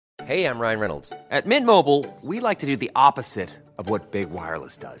Hey, I'm Ryan Reynolds. At Mint Mobile, we like to do the opposite of what Big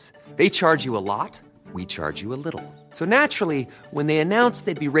Wireless does. They charge you a lot, we charge you a little. So naturally, when they announced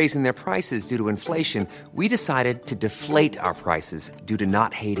they'd be raising their prices due to inflation, we decided to deflate our prices due to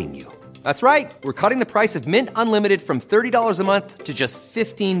not hating you. That's right. We're cutting the price of Mint Unlimited from $30 a month to just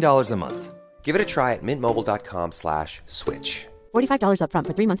 $15 a month. Give it a try at mintmobile.com/switch. $45 up front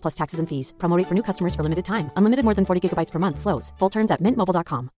for 3 months plus taxes and fees. Promo rate for new customers for limited time. Unlimited more than 40 gigabytes per month. Slows full terms at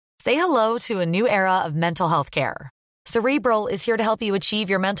mintmobile.com. Say hello to a new era of mental health care. Cerebral is here to help you achieve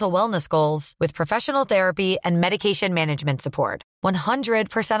your mental wellness goals with professional therapy and medication management support.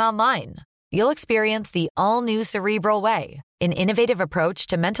 100% online. You'll experience the all-new Cerebral Way, an innovative approach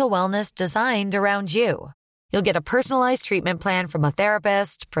to mental wellness designed around you. You'll get a personalized treatment plan from a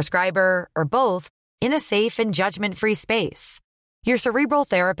therapist, prescriber, or both in a safe and judgment-free space. Your Cerebral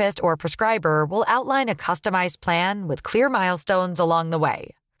therapist or prescriber will outline a customized plan with clear milestones along the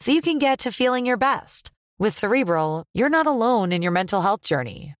way, so you can get to feeling your best. With Cerebral, you're not alone in your mental health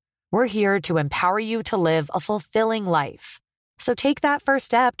journey. We're here to empower you to live a fulfilling life. So take that first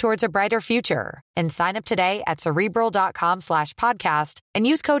step towards a brighter future and sign up today at Cerebral.com/podcast and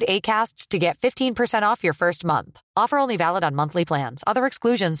use code ACAST to get 15% off your first month. Offer only valid on monthly plans. Other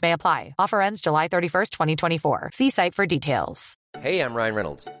exclusions may apply. Offer ends July 31st, 2024. See site for details. Hey, I'm Ryan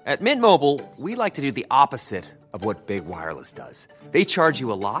Reynolds. At Mint Mobile, we like to do the opposite of what Big Wireless does. They charge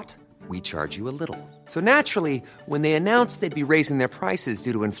you a lot, we charge you a little. So naturally, when they announced they'd be raising their prices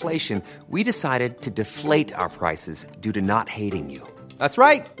due to inflation, we decided to deflate our prices due to not hating you. That's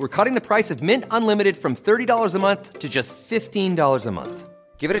right. We're cutting the price of Mint Unlimited from $30 a month to just $15 a month.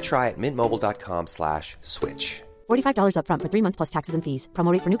 Give it a try at mintmobile.com/switch. $45 up front for 3 months plus taxes and fees.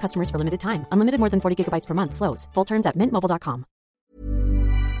 Promo rate for new customers for limited time. Unlimited more than 40 gigabytes per month. Slows full terms at mintmobile.com.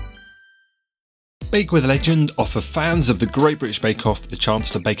 Bake with a Legend offer fans of the Great British Bake Off the chance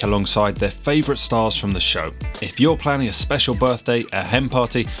to bake alongside their favourite stars from the show. If you're planning a special birthday, a hen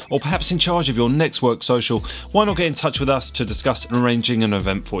party, or perhaps in charge of your next work social, why not get in touch with us to discuss arranging an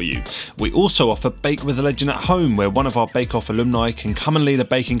event for you? We also offer Bake with a Legend at home, where one of our Bake Off alumni can come and lead a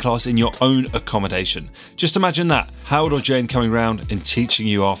baking class in your own accommodation. Just imagine that, Howard or Jane coming round and teaching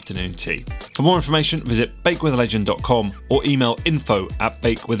you afternoon tea. For more information, visit bakewithalegend.com or email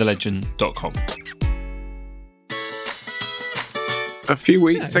info@bakewithalegend.com. A few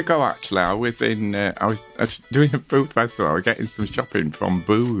weeks ago, actually, I was doing a food festival. I was getting some shopping from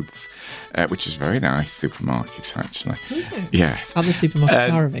Booths, which is very nice supermarkets, actually. Is it? Yes. Other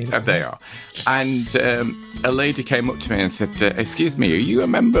supermarkets are available. They are. And a lady came up to me and said, "Excuse me, are you a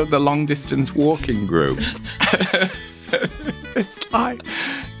member of the long distance walking group?" It's like,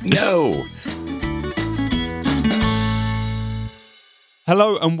 no.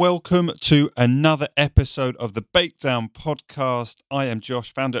 Hello and welcome to another episode of the Bakedown podcast. I am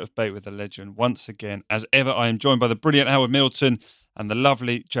Josh, founder of Bake with a Legend. Once again, as ever, I am joined by the brilliant Howard Milton and the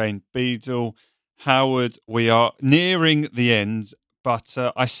lovely Jane Beadle. Howard, we are nearing the end, but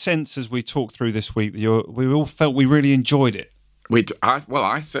I sense as we talk through this week, we all felt we really enjoyed it.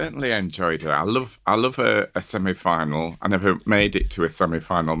 I certainly enjoyed it. I love a semi-final. I never made it to a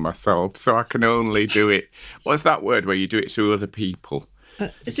semi-final myself, so I can only do it. What's that word where you do it to other people?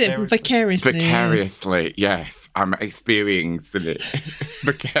 Is it vicariously? Vicariously, yes. I'm experiencing it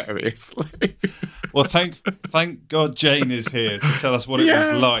vicariously. Well, thank God Jane is here to tell us what it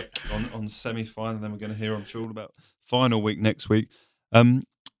was like on semi-final. Then we're going to hear, I'm sure, about final week next week.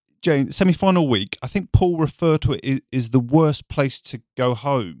 Jane, semi-final week, I think Paul referred to it as the worst place to go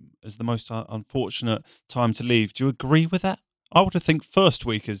home, as the most unfortunate time to leave. Do you agree with that? I would think first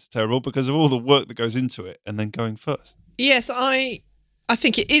week is terrible because of all the work that goes into it, and then going first. Yes, I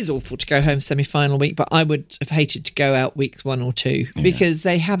think it is awful to go home semi-final week, but I would have hated to go out weeks 1 or 2 because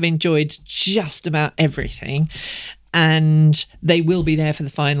they have enjoyed just about everything. And they will be there for the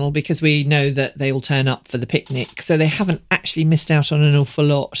final because we know that they all turn up for the picnic. So they haven't actually missed out on an awful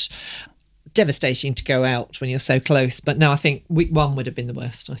lot. Devastating to go out when you're so close. But no, I think week 1 would have been the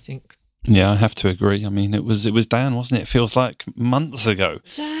worst, I think. Yeah, I have to agree. I mean, it was Dan, wasn't it? It feels like months ago.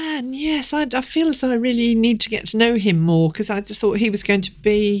 Dan, yes. I feel as though I really need to get to know him more because I just thought he was going to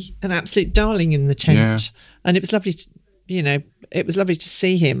be an absolute darling in the tent. Yeah. And it was lovely to, it was lovely to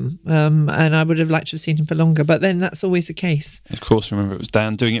see him, and I would have liked to have seen him for longer, but then that's always the case. Of course, remember, it was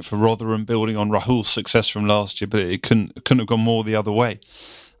Dan doing it for Rotherham, building on Rahul's success from last year, but it couldn't have gone more the other way.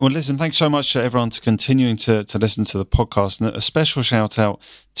 Well, listen, thanks so much to everyone to continuing to listen to the podcast, and a special shout out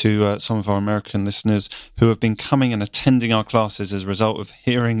to some of our American listeners who have been coming and attending our classes as a result of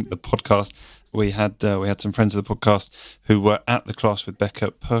hearing the podcast. we had some friends of the podcast who were at the class with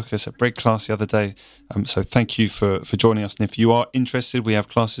Becca Purkis at Break Class the other day. So thank you for joining us. And if you are interested, we have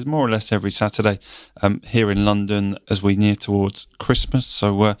classes more or less every Saturday here in London as we near towards Christmas.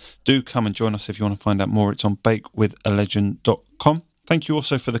 So do come and join us if you want to find out more. It's on bakewithalegend.com. Thank you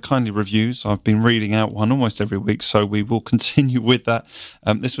also for the kindly reviews. I've been reading out one almost every week, so we will continue with that.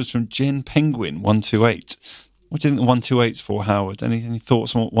 This was from Jen Penguin 128. What do you think the 128's for, Howard? Any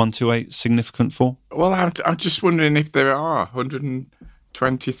thoughts on what 128 is significant for? Well, I'm just wondering if there are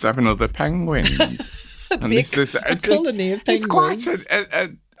 127 other penguins. And this is a colony of penguins. It's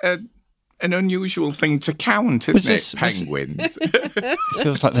quite an unusual thing to count, isn't it? Penguins. It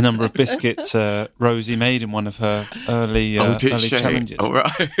feels like the number of biscuits Rosie made in one of her early challenges. Oh,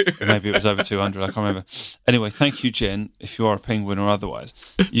 right. Maybe it was over 200, I can't remember. Anyway, thank you, Jen, if you are a penguin or otherwise.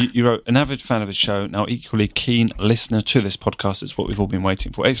 You wrote, an avid fan of the show, now equally keen listener to this podcast. It's what we've all been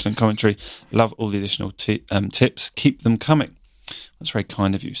waiting for. Excellent commentary. Love all the additional tips. Keep them coming. That's very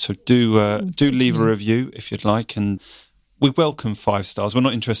kind of you. So do leave a review if you'd like, and we welcome 5 stars. We're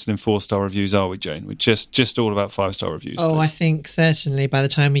not interested in 4-star reviews, are we, Jane? We're just all about 5-star reviews. Oh, please. I think certainly by the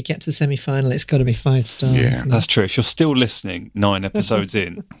time we get to the semi-final, it's got to be 5 stars. Yeah, that's true. If you're still listening 9 episodes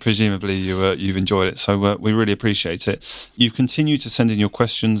in, presumably you've enjoyed it. So we really appreciate it. You continue to send in your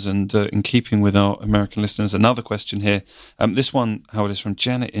questions, and in keeping with our American listeners, another question here. This one, Howard, is from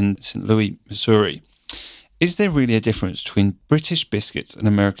Janet in St. Louis, Missouri. Is there really a difference between British biscuits and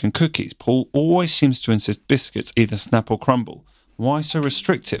American cookies? Paul always seems to insist biscuits either snap or crumble. Why so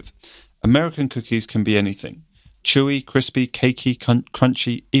restrictive? American cookies can be anything. Chewy, crispy, cakey,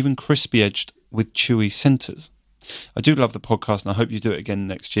 crunchy, even crispy-edged with chewy centres. I do love the podcast, and I hope you do it again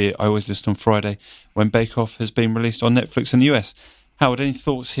next year. I always listen on Friday when Bake Off has been released on Netflix in the US. Howard, any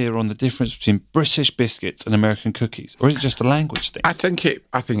thoughts here on the difference between British biscuits and American cookies, or is it just a language thing? I think it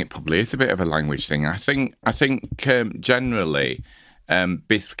probably is a bit of a language thing. I think generally,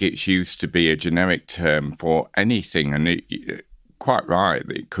 biscuits used to be a generic term for anything, and quite right,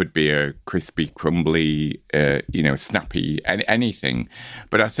 it could be a crispy, crumbly, snappy, anything.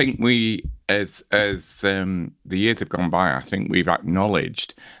 But I think we, as the years have gone by, I think we've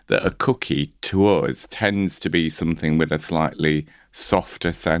acknowledged that a cookie to us tends to be something with a slightly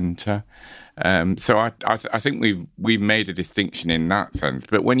softer centre. So I think we've made a distinction in that sense.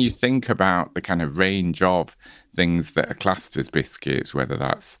 But when you think about the kind of range of things that are classed as biscuits, whether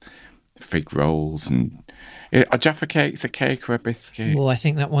that's fig rolls and are Jaffa cakes a cake or a biscuit? Well, I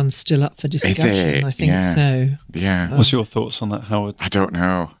think that one's still up for discussion. Is it? I think so. Yeah. What's your thoughts on that, Howard? I don't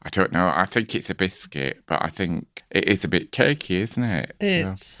know. I think it's a biscuit, but I think it is a bit cakey, isn't it?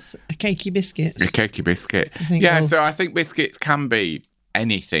 It's a cakey biscuit. A cakey biscuit. So I think biscuits can be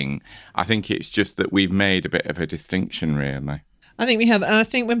anything. I think it's just that we've made a bit of a distinction, really. I think we have. I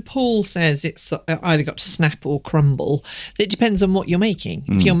think when Paul says it's either got to snap or crumble, it depends on what you're making.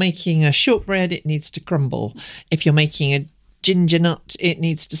 If you're making a shortbread, it needs to crumble. If you're making a ginger nut, it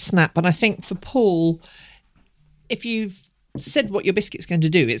needs to snap. And I think for Paul, if you've said what your biscuit's going to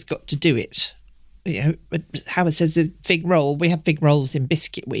do, it's got to do it. You know, Howard says the fig roll. We have fig rolls in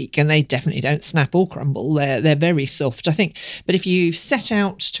Biscuit Week, and they definitely don't snap or crumble. They're very soft, I think. But if you set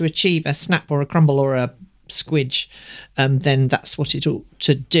out to achieve a snap or a crumble or a squidge, then that's what it ought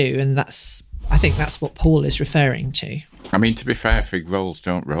to do, and I think that's what Paul is referring to. I mean, to be fair, fig rolls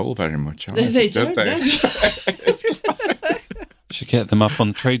don't roll very much, they don't. They? Should get them up on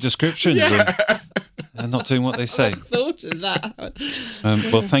the trade descriptions. They're not doing what they say. I thought of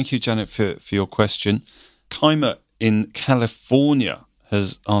that. Well, thank you, Janet, for your question. Keimer in California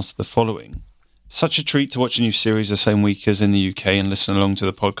has asked the following. Such a treat to watch a new series the same week as in the UK and listen along to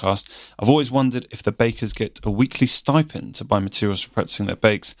the podcast. I've always wondered if the bakers get a weekly stipend to buy materials for practicing their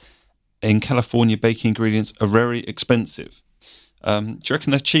bakes. In California, baking ingredients are very expensive. Do you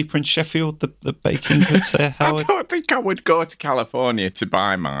reckon they're cheaper in Sheffield, the baking goods there, Howard? I don't think I would go to California to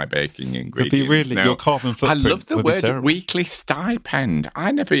buy my baking ingredients. It'd be really, your carbon footprint. I love the word weekly stipend.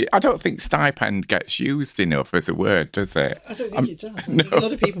 I don't think stipend gets used enough as a word, does it? I don't think it does. No. A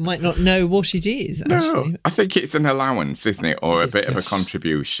lot of people might not know what it is, actually. No, I think it's an allowance, isn't it? Or a bit of a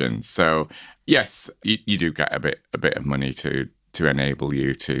contribution. So, yes, you do get a bit of money to enable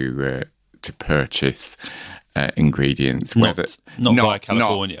you to purchase ingredients, not via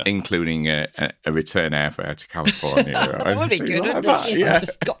California, not including a return airfare to California. That would be good, wouldn't it? Yeah. I've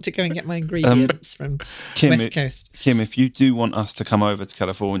just got to go and get my ingredients from West Coast. Kim, if you do want us to come over to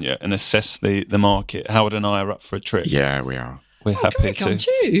California and assess the market, Howard and I are up for a trip. Yeah, we are. we're happy Can I come to.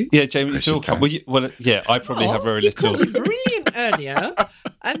 too? Yeah, Jamie, you Of course you will come. can. Well, yeah, I probably have very You little. called him brilliant earlier,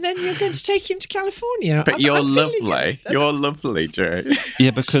 and then you're going to take him to California. But you're I'm feeling lovely. it. You're lovely, Jane. Yeah,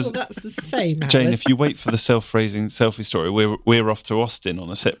 Sure, because that's the same. Jane, Howard. if you wait for the self-raising selfie story, we're off to Austin on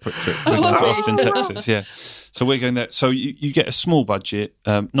a separate trip. We're going to are Austin, we? Texas. Yeah, so we're going there. So you get a small budget,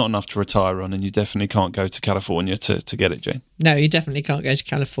 not enough to retire on, and you definitely can't go to California to get it, Jane. No, you definitely can't go to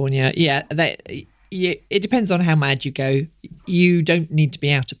California. Yeah, it depends on how mad you go. You don't need to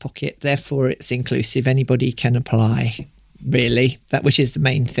be out of pocket, therefore it's inclusive. Anybody can apply, really. Which is the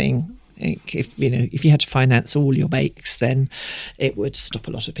main thing. If you had to finance all your bakes, then it would stop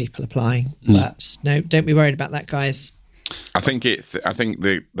a lot of people applying. But no, don't be worried about that, guys. I think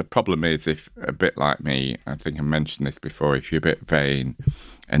the problem is, if a bit like me, I think I mentioned this before, if you're a bit vain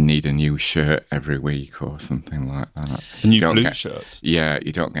and need a new shirt every week or something like that. A new you don't blue get- shirt. Yeah,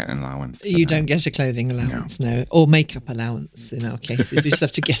 you don't get an allowance. for You that. don't get a clothing allowance, no, or makeup allowance in our cases. We just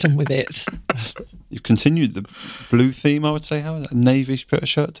have to get on with it. You've continued the blue theme, I would say. How is that? Navy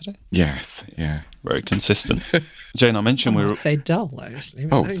shirt today? Yes, yeah. Very consistent. Jane, I mentioned we Some were. might say dull, actually.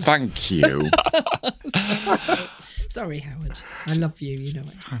 Oh, thank you. Sorry, Howard. I love you. You know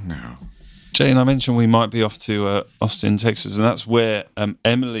it. I know. Jane, I mentioned we might be off to Austin, Texas, and that's where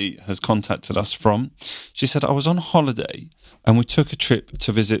Emily has contacted us from. She said, I was on holiday and we took a trip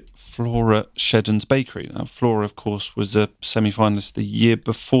to visit Flora Shedden's Bakery. Now, Flora, of course, was a semi-finalist the year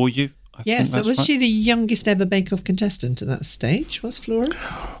before you. I Yes, think so that's was right. she the youngest ever Bake Off contestant at that stage? Was Flora?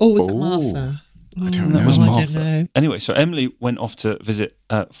 Or was it Martha? I don't That know. was I Martha. don't know. Anyway, so Emily went off to visit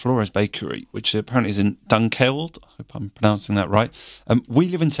Flora's Bakery, which apparently is in Dunkeld. I hope I'm pronouncing that right. We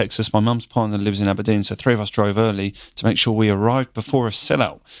live in Texas. My mum's partner lives in Aberdeen, so three of us drove early to make sure we arrived before a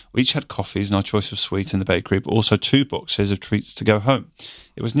sellout. We each had coffees and our choice of sweet in the bakery, but also 2 boxes of treats to go home.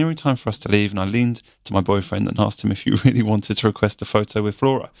 It was nearing time for us to leave, and I leaned to my boyfriend and asked him if he really wanted to request a photo with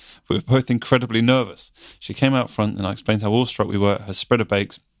Flora. We were both incredibly nervous. She came out front, and I explained how awestruck we were at her spread of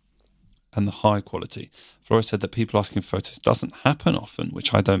bakes and the high quality. Flora said that people asking for photos doesn't happen often,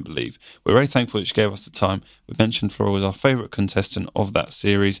 which I don't believe. We're very thankful that she gave us the time. We mentioned Flora was our favourite contestant of that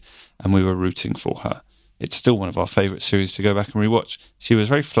series, and we were rooting for her. It's still one of our favourite series to go back and rewatch. She was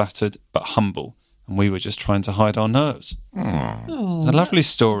very flattered but humble, and we were just trying to hide our nerves. Oh, It's a lovely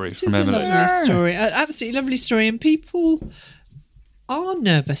story it is from a Emily. lovely story. Absolutely lovely story. And people are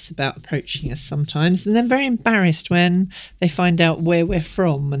nervous about approaching us sometimes, and then very embarrassed when they find out where we're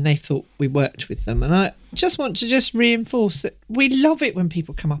from and they thought we worked with them. And I just want to reinforce that we love it when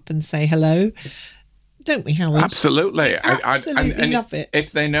people come up and say hello, don't we, Howard? Absolutely. We absolutely love it.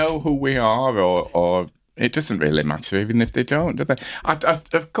 If they know who we are, or it doesn't really matter, even if they don't, do they?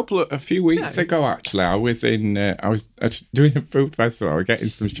 A few weeks ago, actually, I was doing a food festival, getting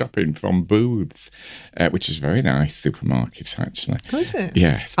some shopping from Booths, which is a very nice supermarket, actually. Oh, is it?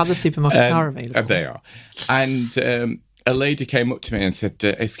 Yes. Other supermarkets are available. They are. And a lady came up to me and said,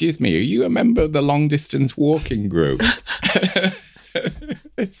 excuse me, are you a member of the long distance walking group?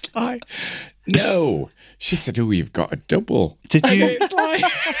 It's like, no. She said, oh, you've got a double. Did you It's like,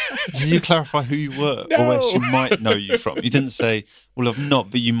 did you clarify who you were or where she might know you from? You didn't say, well, I'm not,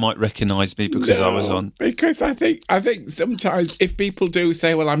 but you might recognise me because I was on. Because I think sometimes if people do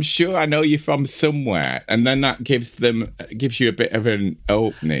say, well, I'm sure I know you from somewhere, and then that gives you a bit of an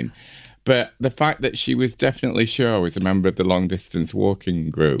opening. But the fact that she was definitely sure I was a member of the long distance walking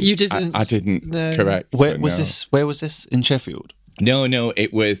group. You didn't? I didn't No. correct. Where her, was no. this? Where was this? In Sheffield? No,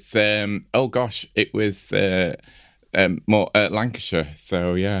 it was, it was more Lancashire.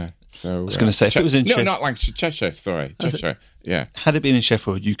 So, yeah. So, I was gonna say, if it was in No, Sheff- not Lancashire, Cheshire, sorry. Cheshire, yeah. Had it been in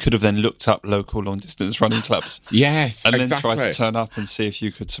Sheffield, you could have then looked up local long distance running clubs Yes, and exactly. then tried to turn up and see if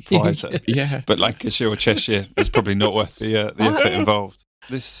you could surprise her. Yeah. But Lancashire or Cheshire is probably not worth the effort involved.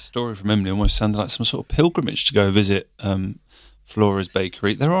 This story from Emily almost sounded like some sort of pilgrimage to go visit Flora's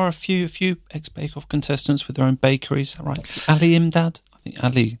Bakery. There are a few ex-Bake Off contestants with their own bakeries. Is that right? Is Ali Imdad? I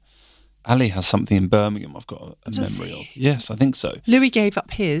think Ali has something in Birmingham I've got a memory of. Yes, I think so. Louis gave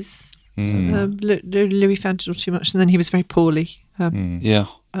up his. Louis found it all too much, and then he was very poorly. Yeah.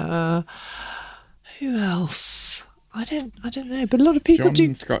 Who else? I don't know, but a lot of people do.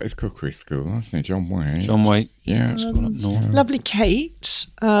 John's got his cookery school, hasn't he? John Waite. John Waite. Yeah. School up north. Lovely Kate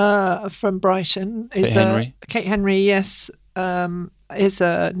from Brighton. Is Henry. Kate Henry, yes. Is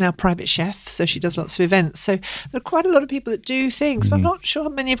a now private chef, so she does lots of events. So there are quite a lot of people that do things, but I'm not sure how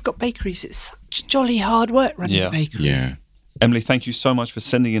many have got bakeries. It's such jolly hard work running a bakery. Yeah. Emily, thank you so much for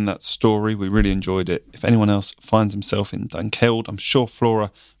sending in that story. We really enjoyed it. If anyone else finds himself in Dunkeld, I'm sure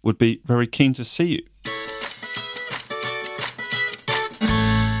Flora would be very keen to see you.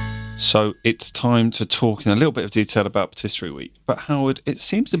 So it's time to talk in a little bit of detail about Patisserie Week. But Howard, it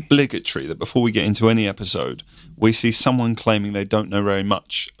seems obligatory that before we get into any episode, we see someone claiming they don't know very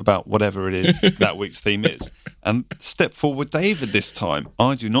much about whatever it is that week's theme is. And step forward, David, this time.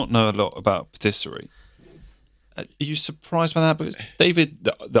 I do not know a lot about patisserie. Are you surprised by that? Because David,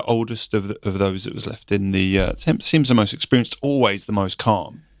 the oldest of those that was left in the seems the most experienced, always the most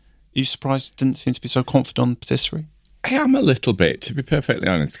calm. Are you surprised he didn't seem to be so confident on patisserie? I am a little bit, to be perfectly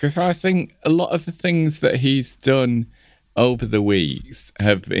honest, because I think a lot of the things that he's done over the weeks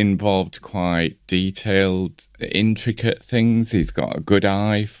have involved quite detailed, intricate things. He's got a good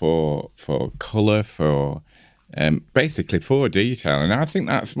eye for colour, for basically for detail. And I think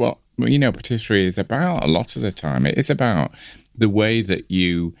that's what, patisserie is about a lot of the time. It is about the way that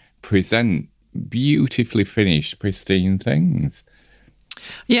you present beautifully finished, pristine things.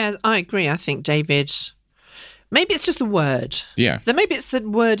 Yeah, I agree. I think David... Maybe it's just the word. Yeah. Then maybe it's the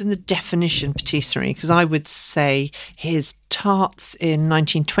word and the definition patisserie, because I would say his tarts in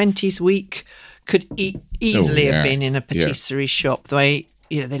 1920s week could easily have been in a patisserie shop. The way,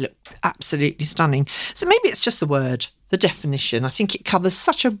 they look absolutely stunning. So maybe it's just the word, the definition. I think it covers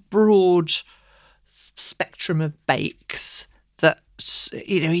such a broad spectrum of bakes that,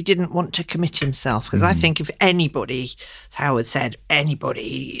 he didn't want to commit himself. Because I think if anybody, as Howard said,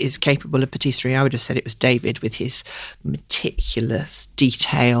 anybody is capable of patisserie, I would have said it was David with his meticulous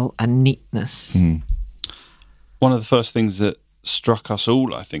detail and neatness. One of the first things that struck us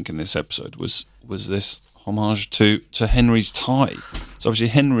all, I think, in this episode was this homage to Henry's tie. So obviously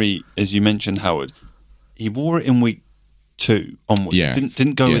Henry, as you mentioned, Howard, he wore it in week 2 onwards. Yes.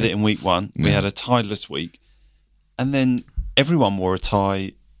 Didn't go with it in week 1. No. We had a tieless week. And then everyone wore a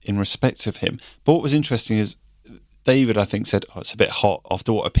tie in respect of him. But what was interesting is David, I think, said, it's a bit hot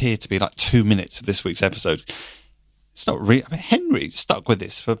after what appeared to be like 2 minutes of this week's episode. It's not really... Henry stuck with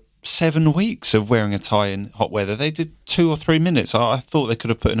this for 7 weeks of wearing a tie in hot weather. They did 2 or 3 minutes. I thought they could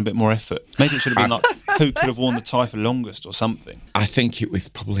have put in a bit more effort. Maybe it should have been like, who could have worn the tie for longest or something. I think it was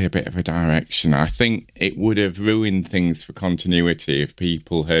probably a bit of a direction. I think it would have ruined things for continuity if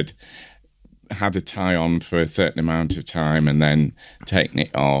people had a tie on for a certain amount of time and then taken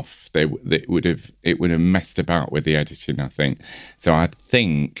it off. It would have messed about with the editing, I think. So I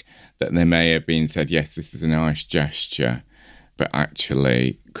think that they may have been said, yes, this is a nice gesture, but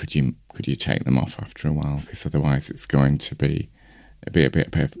actually, could you take them off after a while? Because otherwise, it's going to be a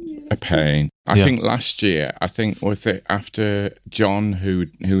bit of a pain. I think last year, was it after John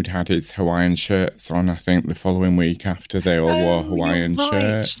who'd had his Hawaiian shirts on? I think the following week after they all wore Hawaiian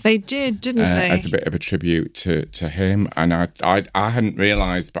shirts. They did, didn't they? As a bit of a tribute to him. And I hadn't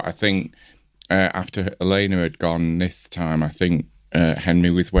realised, but I think after Elena had gone this time, I think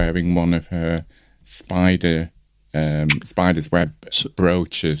Henry was wearing one of her spider's web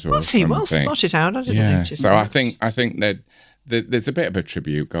brooches or something. Well spotted out. I didn't notice. So I think that there's a bit of a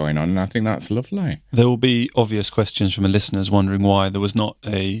tribute going on, and I think that's lovely. There will be obvious questions from the listeners wondering why there was not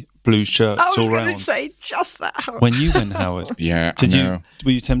a blue shirt all round. I was going to say just that, Howard. When you went, Howard. Yeah,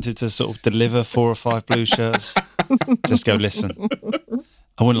 were you tempted to sort of deliver 4 or 5 blue shirts? Just go listen.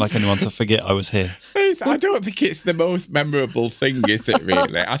 I wouldn't like anyone to forget I was here. I don't think it's the most memorable thing, is it,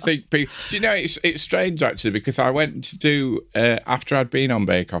 really? I think, it's strange, actually, because I went to do, after I'd been on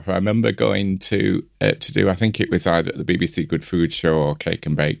Bake Off, I remember going to do, I think it was either the BBC Good Food Show or Cake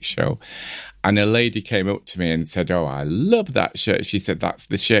and Bake Show, and a lady came up to me and said, "Oh, I love that shirt." She said, "That's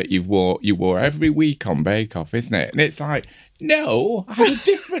the shirt you wore every week on Bake Off, isn't it?" And it's like, no, I had a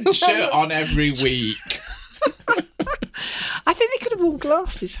different shirt on every week. I think they could have worn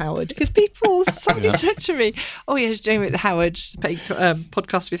glasses, Howard, because somebody said to me, "Oh, yeah, doing with the Howard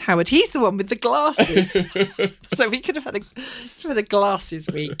podcast with Howard. He's the one with the glasses." So we could have had a glasses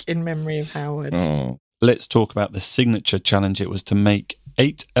week in memory of Howard. Oh. Let's talk about the signature challenge. It was to make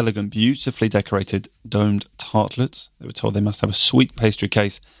 8 elegant, beautifully decorated domed tartlets. They were told they must have a sweet pastry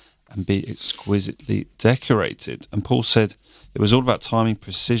case and be exquisitely decorated. And Paul said it was all about timing,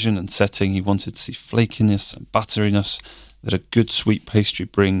 precision and setting. He wanted to see flakiness and butteriness that a good sweet pastry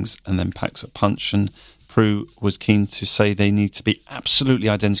brings and then packs a punch. And Prue was keen to say they need to be absolutely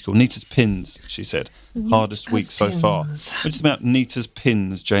identical. Neat as pins, she said. Hardest week so far. What do you think about neat as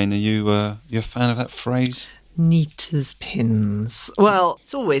pins, Jane? Are you a fan of that phrase? Neat as pins. Well,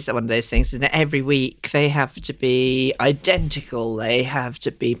 it's always one of those things, isn't it? Every week they have to be identical. They have to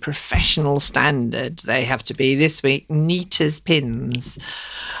be professional standard. They have to be, this week, neat as pins.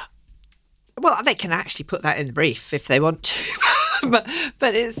 Well, they can actually put that in the brief if they want to.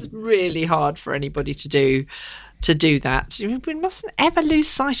 but it's really hard for anybody to do. to do that. We mustn't ever lose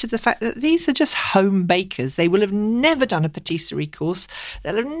sight of the fact that these are just home bakers. They will have never done a patisserie course.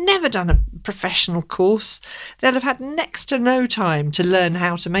 They'll have never done a professional course. They'll have had next to no time to learn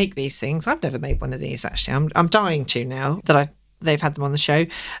how to make these things. I've never made one of these, actually. I'm dying to now that they've had them on the show.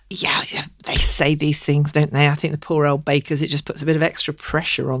 Yeah, they say these things, don't they? I think the poor old bakers, it just puts a bit of extra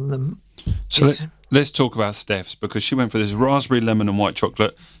pressure on them. So let's talk about Steph's, because she went for this raspberry, lemon and white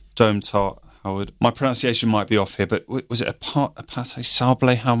chocolate dome tart. Howard, my pronunciation might be off here, but was it a pâté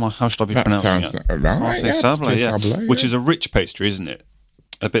sablé? How should I be pronouncing it? Right, pâté sablé, yeah. Sablé, which is a rich pastry, isn't it?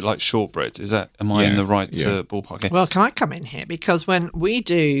 A bit like shortbread. Am I in the right ballpark here? Well, can I come in here? Because when we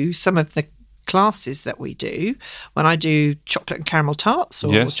do some of the classes that we do, when I do chocolate and caramel tarts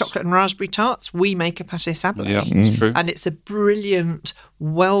or chocolate and raspberry tarts, we make a pâté sablé. Yeah, it's true. And it's a brilliant,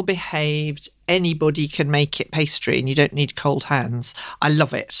 well-behaved, anybody can make it pastry, and you don't need cold hands. I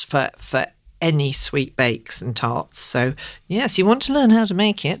love it for any sweet bakes and tarts. So, yes, you want to learn how to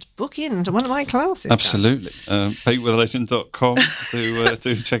make it, book in to one of my classes. Absolutely. bakewithalegend.com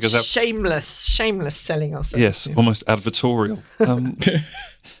to check us out. Shameless selling ourselves. Yes, almost advertorial.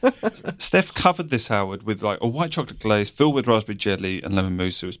 Steph covered this, Howard, with like a white chocolate glaze filled with raspberry jelly and lemon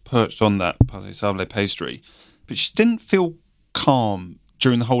mousse. It was perched on that pâté sablé pastry. But she didn't feel calm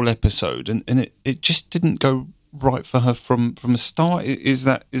during the whole episode, and it just didn't go right for her from the start. Is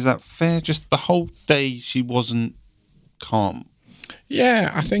that fair? Just the whole day she wasn't calm.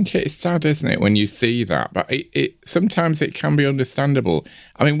 Yeah, I think it's sad, isn't it, when you see that? But it sometimes it can be understandable.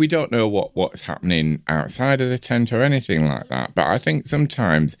 I mean, we don't know what's happening outside of the tent or anything like that. But I think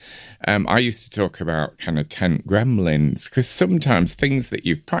sometimes I used to talk about kind of tent gremlins, because sometimes things that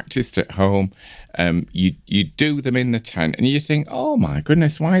you've practiced at home, you do them in the tent and you think, oh my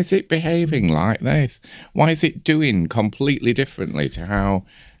goodness, why is it behaving like this? Why is it doing completely differently to how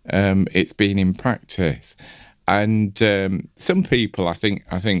it's been in practice? And some people, I think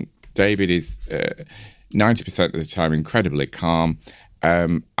David is 90% of the time incredibly calm.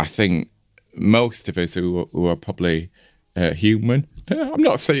 I think most of us who are probably human, I'm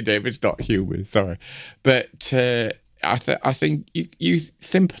not saying David's not human, sorry, but I think you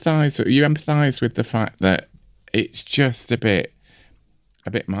sympathise, you empathise with the fact that it's just a bit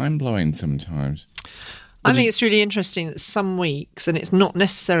mind-blowing sometimes. I think it's really interesting that some weeks, and it's not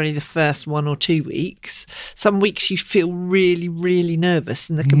necessarily the first 1 or 2 weeks, some weeks you feel really, really nervous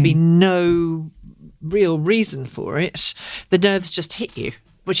and there can be no real reason for it. The nerves just hit you,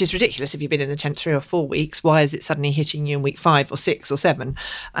 which is ridiculous if you've been in the tent 3 or 4 weeks. Why is it suddenly hitting you in week 5 or 6 or 7?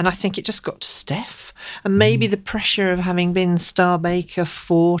 And I think it just got to Steph. And maybe the pressure of having been Star Baker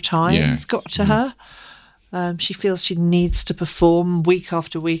 4 times got to her. She feels she needs to perform week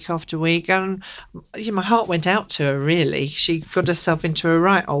after week after week. And my heart went out to her, really. She got herself into a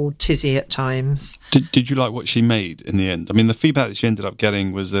right old tizzy at times. Did you like what she made in the end? I mean, the feedback that she ended up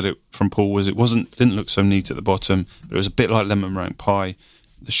getting was that from Paul was didn't look so neat at the bottom, but it was a bit like lemon meringue pie.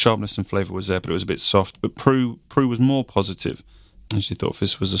 The sharpness and flavour was there, but it was a bit soft. But Prue was more positive. And she thought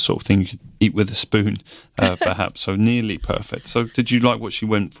this was the sort of thing you could eat with a spoon, perhaps. So nearly perfect. So did you like what she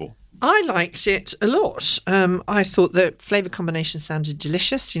went for? I liked it a lot. I thought the flavour combination sounded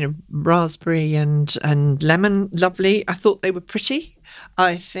delicious. Raspberry and lemon, lovely. I thought they were pretty.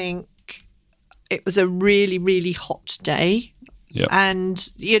 I think it was a really, really hot day. Yep.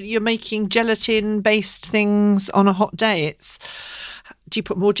 And you're making gelatin-based things on a hot day. Do you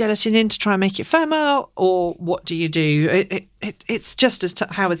put more gelatin in to try and make it firmer, or what do you do? It's just as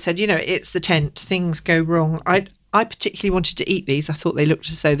Howard said, it's the tent. Things go wrong. I particularly wanted to eat these. I thought they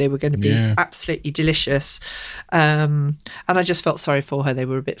looked as though they were going to be absolutely delicious. And I just felt sorry for her. They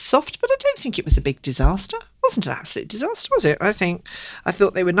were a bit soft, but I don't think it was a big disaster. It wasn't an absolute disaster, was it? I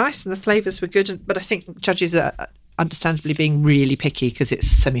thought they were nice and the flavours were good. But I think judges are understandably being really picky because it's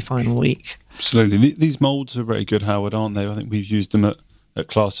semi-final week. Absolutely. These moulds are very good, Howard, aren't they? I think we've used them at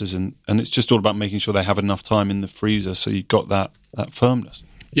classes, and it's just all about making sure they have enough time in the freezer so you've got that firmness.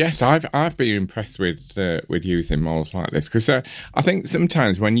 Yes, I've been impressed with using moulds like this, because I think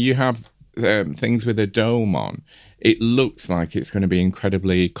sometimes when you have things with a dome on, it looks like it's going to be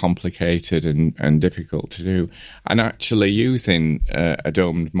incredibly complicated and difficult to do. And actually using a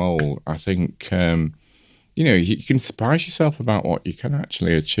domed mould, I think, you can surprise yourself about what you can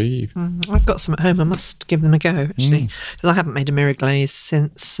actually achieve. I've got some at home. I must give them a go, actually, because I haven't made a mirror glaze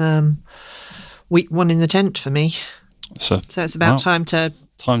since week 1 in the tent for me. So it's about time to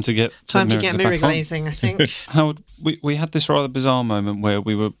get mirror glazing, I think. Howard, we had this rather bizarre moment where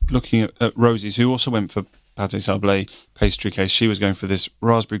we were looking at Rosie's, who also went for pâté sablé pastry case. She was going for this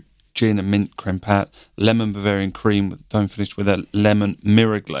raspberry gin and mint creme pat, lemon Bavarian cream with dome finished with a lemon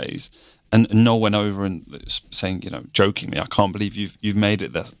mirror glaze. And Noel went over and saying, jokingly, I can't believe you've made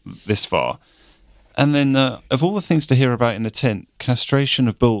it this far. And then, of all the things to hear about in the tent, castration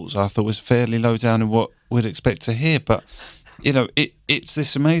of bulls, I thought was fairly low down in what we'd expect to hear. But, it's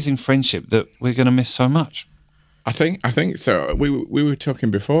this amazing friendship that we're going to miss so much. I think so. We were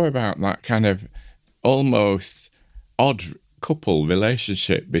talking before about that kind of almost odd couple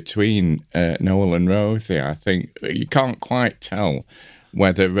relationship between Noel and Rosie. I think you can't quite tell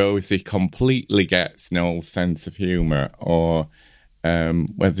whether Rosie completely gets Noel's sense of humour or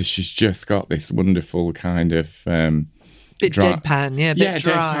whether she's just got this wonderful kind of bit deadpan, bit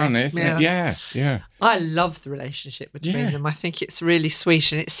dry. Deadpan, isn't it? Yeah. I love the relationship between them. I think it's really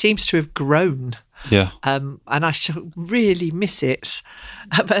sweet, and it seems to have grown. Yeah. And I shall really miss it.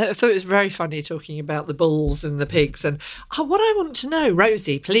 But I thought it was very funny talking about the bulls and the pigs. And what I want to know,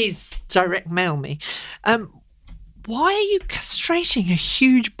 Rosie, please direct mail me. Why are you castrating a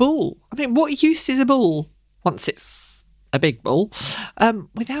huge bull? I mean, what use is a bull once it's a big bull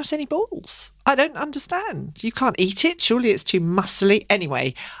without any balls? I don't understand. You can't eat it. Surely it's too muscly.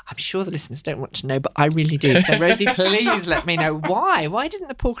 Anyway, I'm sure the listeners don't want to know, but I really do. So, Rosie, please let me know why. Why didn't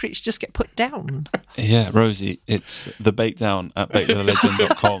the poor creature just get put down? Yeah, Rosie, it's the bakedown at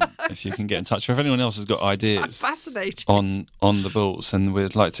bakewithalegend.com if you can get in touch. Or if anyone else has got ideas I'm fascinated. on the bulls, and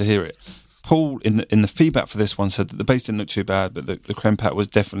we'd like to hear it. Paul, in the feedback for this one, said that the base didn't look too bad, but the creme pat was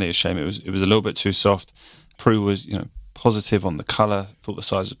definitely a shame. It was a little bit too soft. Prue was, positive on the colour, thought the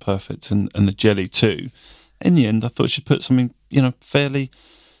size was perfect, and the jelly too. In the end, I thought she'd put something, fairly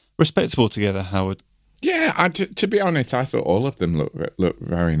respectable together, Howard. Yeah, to be honest, I thought all of them looked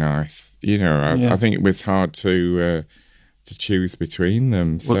very nice. I think it was hard to choose between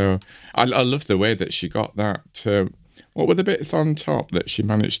them. So I love the way that she got that. What were the bits on top that she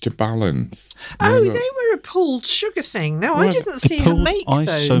managed to balance? Oh, they were a pulled sugar thing. No, I didn't see her make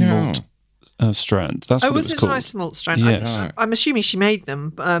those. Isomalt strand. That's what it was called. Isomalt strand. Yes. I'm assuming she made them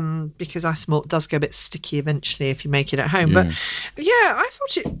because isomalt does go a bit sticky eventually if you make it at home. But I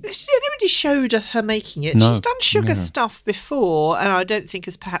thought nobody showed her making it. No. She's done sugar stuff before, and I don't think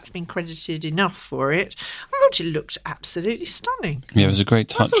has perhaps been credited enough for it. I thought it looked absolutely stunning. Yeah, it was a great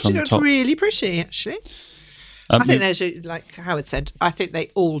touch. I thought on it the looked top. really pretty, actually. I think there's, like Howard said, I think they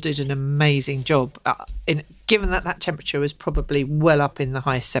all did an amazing job. Given that temperature was probably well up in the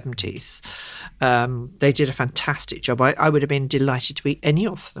high 70s, they did a fantastic job. I would have been delighted to eat any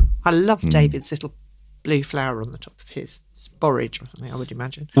of them. I love David's little blue flower on the top of his porridge or something, I would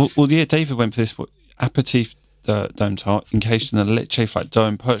imagine. Well, David went for this aperitif dome tart, encased in a leche-like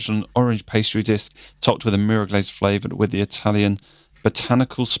dome, perched on an orange pastry disc, topped with a mirror glaze flavoured with the Italian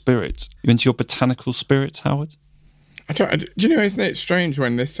botanical spirits. You into your botanical spirits, Howard? Do you know, isn't it strange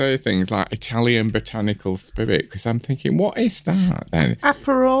when they say things like Italian botanical spirit? Because I'm thinking, what is that then?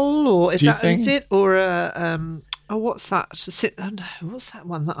 Aperol, or is it? Or what's that? What's that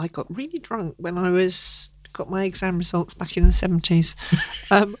one that I got really drunk when I got my exam results back in the 70s?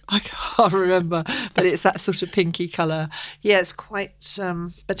 I can't remember, but it's that sort of pinky colour. Yeah, it's quite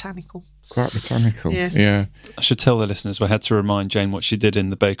botanical. Quite botanical, yes. Yeah. I should tell the listeners we had to remind Jane what she did in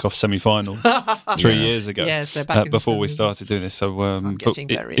the Bake Off semi-final 3 years ago. Yeah, so back before we started doing this. So, I'm getting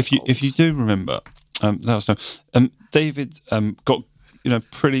very if you do remember, let us know. David got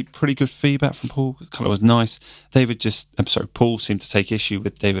pretty good feedback from Paul. The colour was nice. Paul seemed to take issue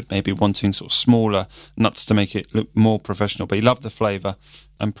with David maybe wanting sort of smaller nuts to make it look more professional, but he loved the flavour.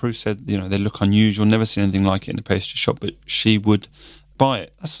 And Prue said, they look unusual, never seen anything like it in a pastry shop, but she would buy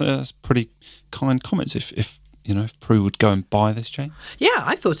it. That's pretty kind comments if Prue would go and buy this, Jane. Yeah,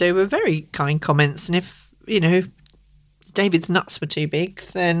 I thought they were very kind comments, and if David's nuts were too big,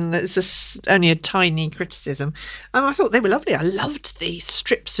 then it's only a tiny criticism. I thought they were lovely. I loved the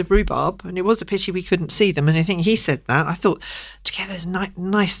strips of rhubarb, and it was a pity we couldn't see them, and I think he said that. I thought together as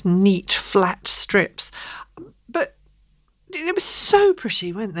nice, neat, flat strips. But they were so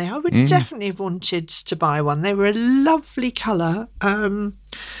pretty, weren't they? I would definitely have wanted to buy one. They were a lovely colour.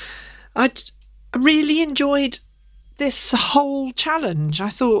 I really enjoyed this whole challenge.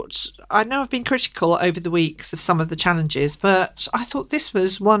 I know I've been critical over the weeks of some of the challenges, but I thought this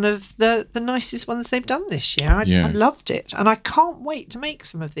was one of the nicest ones they've done this year. I loved it, and I can't wait to make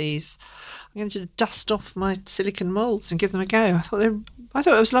some of these. I'm going to dust off my silicone moulds and give them a go. I thought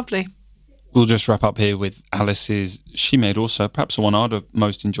it was lovely. We'll just wrap up here with Alice's. She made also, perhaps the one I'd have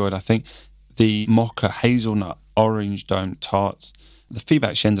most enjoyed, I think, the mocha hazelnut orange dome tarts. The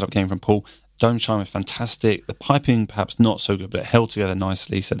feedback she ended up getting from Paul, dome shine was fantastic. The piping, perhaps not so good, but it held together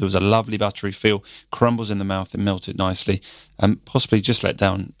nicely. He said there was a lovely buttery feel, crumbles in the mouth, it melted nicely. Possibly just let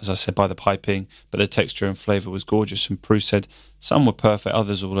down, as I said, by the piping, but the texture and flavour was gorgeous. And Prue said some were perfect,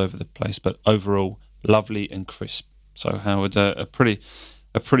 others all over the place, but overall lovely and crisp. So Howard, a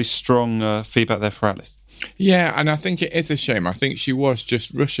pretty strong feedback there for Alice. Yeah, and I think it is a shame. I think she was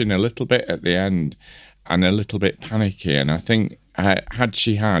just rushing a little bit at the end and a little bit panicky. And I think had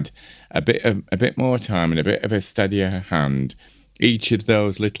she had a bit more time and a bit of a steadier hand, each of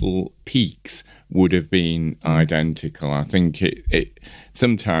those little peaks would have been identical. I think it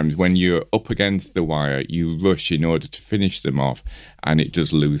sometimes when you're up against the wire, you rush in order to finish them off, and it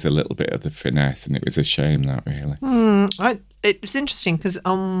does lose a little bit of the finesse. And it was a shame, that really. It was interesting because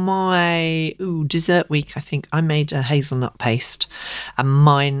on my dessert week, I think I made a hazelnut paste, and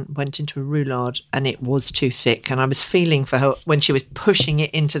mine went into a roulade and it was too thick. And I was feeling for her when she was pushing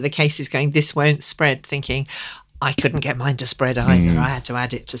it into the cases, going, "This won't spread," thinking, I couldn't get mine to spread either. I had to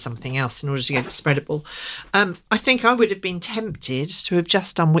add it to something else in order to get it spreadable. I think I would have been tempted to have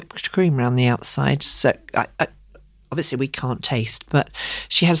just done whipped cream around the outside. So obviously we can't taste, but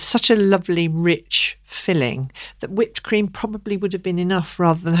she has such a lovely, rich filling that whipped cream probably would have been enough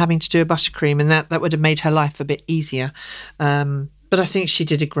rather than having to do a buttercream, and that would have made her life a bit easier. But I think she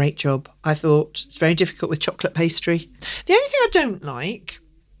did a great job. I thought it's very difficult with chocolate pastry. The only thing I don't like,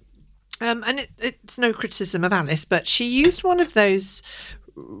 and it's no criticism of Alice, but she used one of those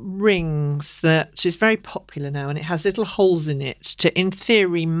rings that is very popular now, and it has little holes in it to, in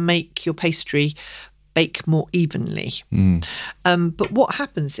theory, make your pastry bake more evenly. But what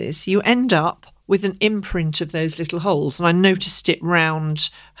happens is you end up with an imprint of those little holes, and I noticed it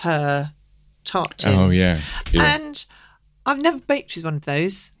round her tart tins. Oh, yes. Yeah. And I've never baked with one of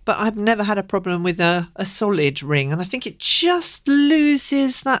those, but I've never had a problem with a solid ring. And I think it just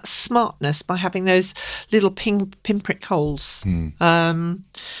loses that smartness by having those little pinprick holes.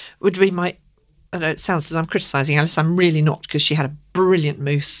 Would be my... I know it sounds as I'm criticising Alice. I'm really not, because she had a brilliant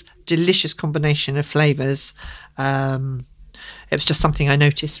mousse, delicious combination of flavours. It was just something I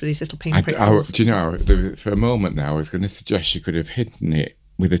noticed with these little pinprick holes. Do you know, for a moment now, I was going to suggest she could have hidden it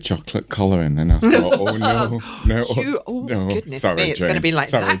with a chocolate collar, and then I thought, no, goodness sorry, me, it's Jane. going to be like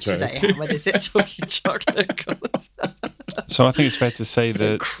Sorry, that Jane. today. Howard, is it talking chocolate colours? So I think it's fair to say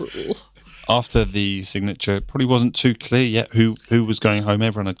So that cruel. after the signature, it probably wasn't too clear yet who was going home.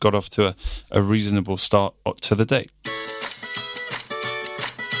 Everyone had got off to a reasonable start to the day.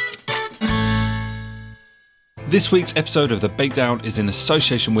 This week's episode of The Bakedown is in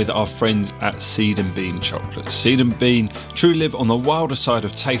association with our friends at Seed and Bean Chocolates. Seed and Bean truly live on the wilder side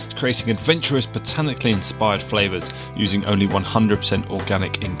of taste, creating adventurous, botanically inspired flavours using only 100%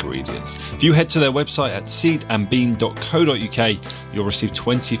 organic ingredients. If you head to their website at seedandbean.co.uk, you'll receive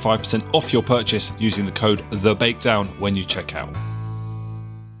 25% off your purchase using the code THEBakedown when you check out.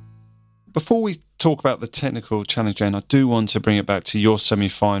 Before we talk about the technical challenge, Jane, I do want to bring it back to your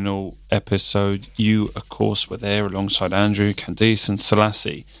semi-final episode. You, of course, were there alongside Andrew, Candice and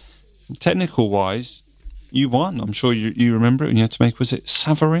Selassie. Technical-wise, you won. I'm sure you remember it, and you had to make, was it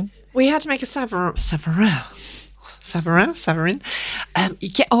Savarin? We had to make a Savarin.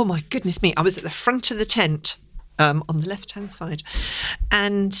 Yeah, oh my goodness me. I was at the front of the tent on the left-hand side.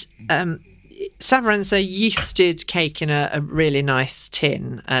 And Savarin's a yeasted cake in a really nice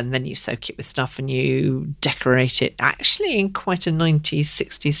tin, and then you soak it with stuff and you decorate it, actually in quite a 90s,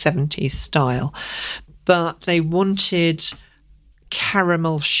 60s, 70s style. But they wanted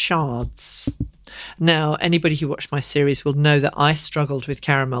caramel shards. Now, anybody who watched my series will know that I struggled with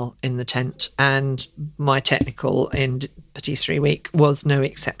caramel in the tent, and my technical in Patisserie Week was no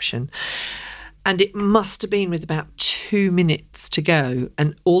exception. And it must have been with about 2 minutes to go,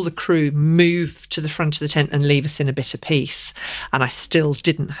 and all the crew moved to the front of the tent and leave us in a bit of peace. And I still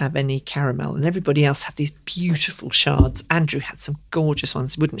didn't have any caramel, and everybody else had these beautiful shards. Andrew had some gorgeous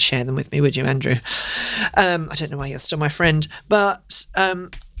ones. You wouldn't share them with me, would you, Andrew? I don't know why you're still my friend, but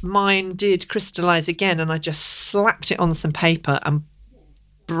mine did crystallise again, and I just slapped it on some paper and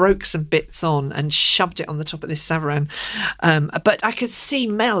broke some bits on and shoved it on the top of this Savarin. But I could see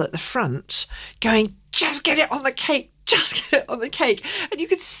Mel at the front going, just get it on the cake, just get it on the cake. And you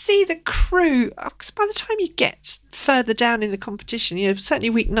could see the crew, because by the time you get further down in the competition, certainly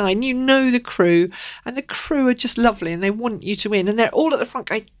week 9, you know the crew, and the crew are just lovely and they want you to win, and they're all at the front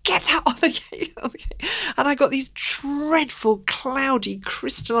going, get that on the cake, on the cake. And I got these dreadful cloudy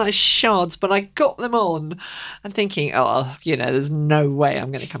crystallised shards, but I got them on and thinking, there's no way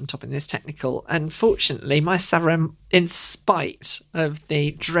I'm going to come top in this technical. And fortunately my Savarin, in spite of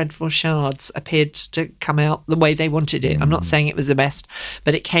the dreadful shards, appeared to come out the way they wanted wanted it. I'm not saying it was the best,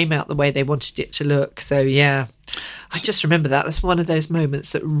 but it came out the way they wanted it to look. So, yeah, I just remember that. That's one of those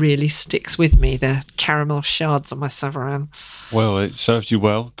moments that really sticks with me, the caramel shards on my Savarin. Well, it served you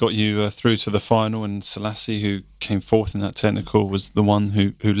well, got you through to the final, and Selassie, who came fourth in that technical, was the one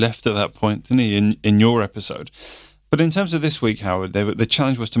who left at that point, didn't he, in your episode? But in terms of this week, Howard, the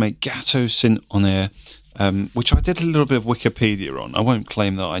challenge was to make Gâteau Saint-Honoré, which I did a little bit of Wikipedia on. I won't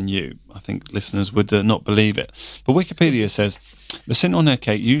claim that I knew. I think listeners would not believe it. But Wikipedia says, the Saint-Honoré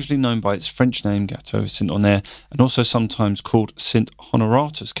cake, usually known by its French name, Gâteau Saint-Honoré, and also sometimes called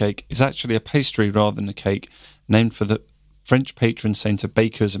Saint-Honoratus cake, is actually a pastry rather than a cake, named for the French patron saint of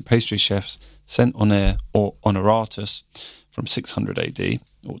bakers and pastry chefs, Saint-Honoré or Honoratus, from 600 AD,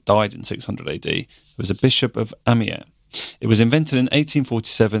 or died in 600 AD, who was a bishop of Amiens. It was invented in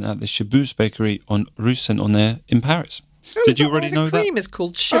 1847 at the Chabus Bakery on Rue Saint-Honoré in Paris. Did you already know that? The cream is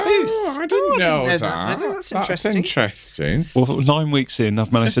called Chabus. I didn't know that. I think that's interesting. Well, 9 weeks in,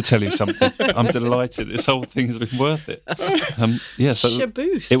 I've managed to tell you something. I'm delighted. This whole thing has been worth it. So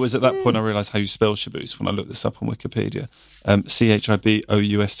Chabus. It was at that point I realised how you spell Chabus when I looked this up on Wikipedia.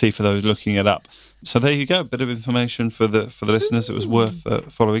 Chiboust for those looking it up. So there you go, a bit of information for the listeners. It was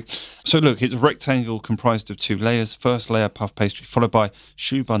worth following. So look, it's a rectangle comprised of 2 layers. First layer, puff pastry, followed by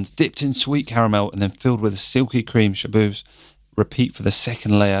choux buns dipped in sweet caramel and then filled with a silky cream Chabus. Repeat for the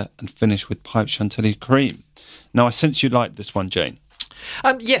second layer and finish with pipe chantilly cream. Now, I sense you like this one, Jane.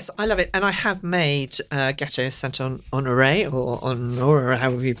 Yes, I love it. And I have made Gâteau Saint-Honoré, or Honora,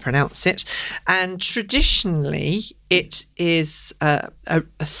 however you pronounce it. And traditionally, it is a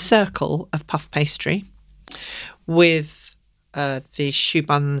circle of puff pastry with the choux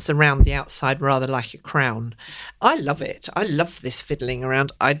buns around the outside, rather like a crown. I love it. I love this fiddling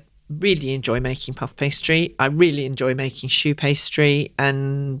around. I really enjoy making puff pastry. I really enjoy making choux pastry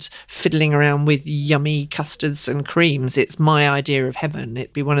and fiddling around with yummy custards and creams. It's my idea of heaven.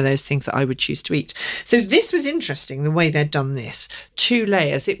 It'd be one of those things that I would choose to eat. So this was interesting, the way they'd done this. 2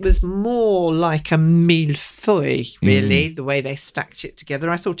 layers. It was more like a millefeuille, really, the way they stacked it together.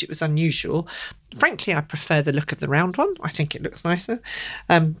 I thought it was unusual. Frankly, I prefer the look of the round one. I think it looks nicer.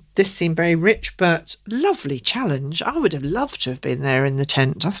 This seemed very rich, but lovely challenge. I would have loved to have been there in the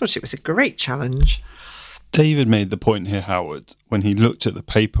tent. I thought it was a great challenge. David made the point here, Howard, when he looked at the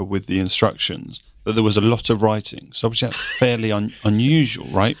paper with the instructions, that there was a lot of writing. So obviously that's fairly unusual,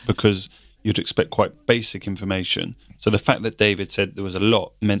 right? Because you'd expect quite basic information. So the fact that David said there was a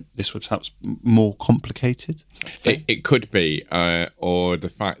lot meant this was perhaps more complicated? It could be, or the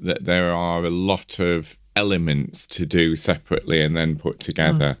fact that there are a lot of elements to do separately and then put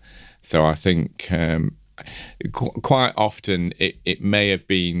together. So I think quite often it may have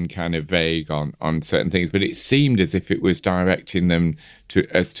been kind of vague on certain things, but it seemed as if it was directing them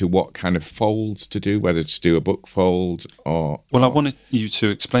as to what kind of folds to do, whether to do a book fold or... Well, I wanted you to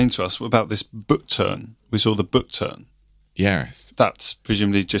explain to us about this book turn. We saw the book turn. Yes. That's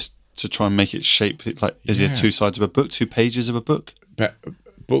presumably just to try and make it shape like, is it 2 sides of a book, 2 pages of a book? But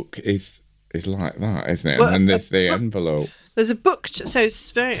book is like that, isn't it? Well, and then there's the envelope. There's a book, so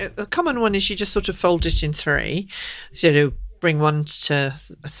it's a common one is you just sort of fold it in 3. So you bring one to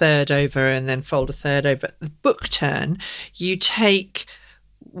a third over and then fold a third over. The book turn, you take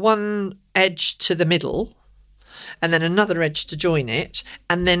one edge to the middle and then another edge to join it,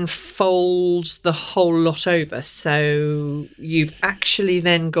 and then fold the whole lot over. So you've actually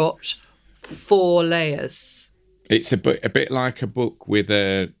then got 4 layers. It's a bit like a book with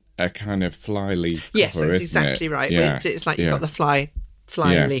a kind of fly leaf cover, yes, that's exactly right. Yes. It's like you've got the fly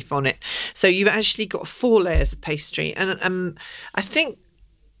leaf on it. So you've actually got 4 layers of pastry. And I think,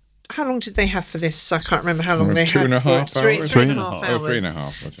 how long did they have for this? I can't remember how long they had. 2.5 hours. 3.5 hours.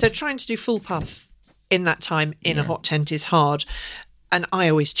 3.5. So trying to do full puff in that time in a hot tent is hard. And I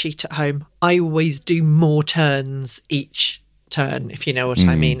always cheat at home. I always do more turns each turn, if you know what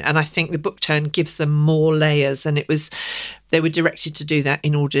I mean. And I think the book turn gives them more layers, and they were directed to do that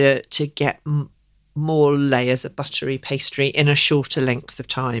in order to get more layers of buttery pastry in a shorter length of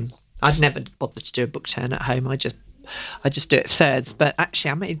time. I'd never bothered to do a book turn at home. I just do it thirds. But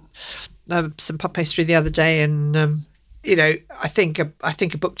actually, I made some puff pastry the other day, and I think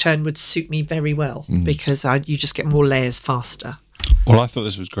a book turn would suit me very well because you just get more layers faster. Well, I thought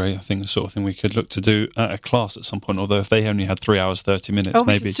this was great. I think the sort of thing we could look to do at a class at some point. Although if they only had 3 hours 30 minutes, we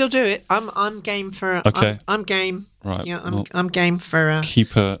maybe can still do it. I'm game for. Okay, I'm game. Right. Yeah, I'm game for.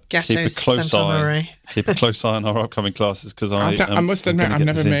 Keep a close eye. Keep a close eye on our upcoming classes because I must admit I've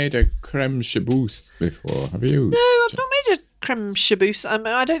never made a creme Chabousse before. Have you? No, I've not made creme chabousse.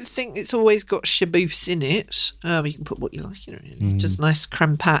 I don't think it's always got chabousse in it. You can put what you like, just nice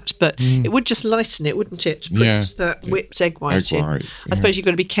creme pat, but it would just lighten it, wouldn't it? To put that whipped egg white in. I suppose you've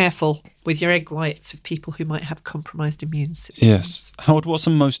got to be careful with your egg whites of people who might have compromised immune systems. Yes. Howard, what's the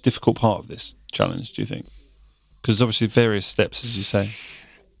most difficult part of this challenge, do you think? Because there's obviously various steps, as you say.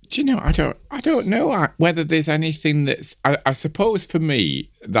 Do you know, I don't know whether there's anything that's... I suppose for me,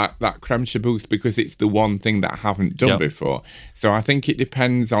 that creme chabousse, because it's the one thing that I haven't done before. So I think it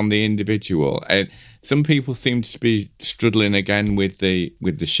depends on the individual. And some people seem to be struggling again with the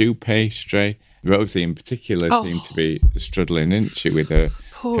choux pastry. Rosie in particular seemed to be struggling, didn't she, with her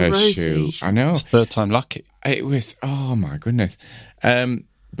choux. I know. It's third time lucky. It was, oh my goodness.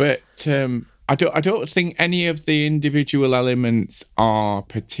 But I don't think any of the individual elements are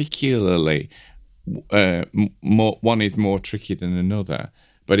particularly one is more tricky than another,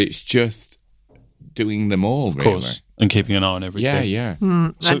 but it's just doing them all, really. Of course, and keeping an eye on everything. Yeah.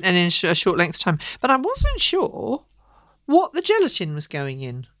 So, and in a short length of time. But I wasn't sure what the gelatin was going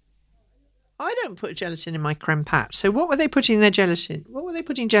in. I don't put gelatin in my creme pat. So what were they putting their gelatin? What were they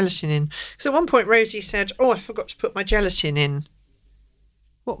putting gelatin in? Because at one point Rosie said, I forgot to put my gelatin in.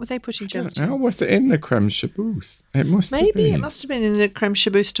 What were they putting gelatin? How was it in the creme chabousse? It must it must have been in the creme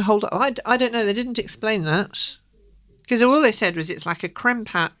chabousse to hold up. I don't know. They didn't explain that. Because all they said was it's like a creme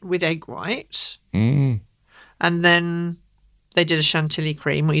pat with egg white. And then they did a chantilly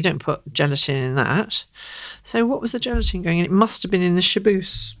cream. Well, you don't put gelatin in that. So what was the gelatin going in? It must have been in the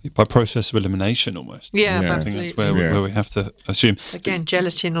chabousse. By process of elimination, almost. Yeah, I absolutely. think that's where we have to assume. Again,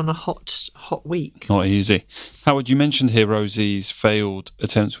 gelatin on a hot week. Not easy. Howard, you mentioned here Rosie's failed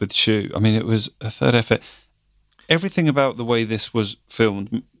attempts with choux. I mean, it was a third effort. Everything about the way this was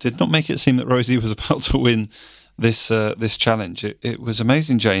filmed did not make it seem that Rosie was about to win this challenge. It was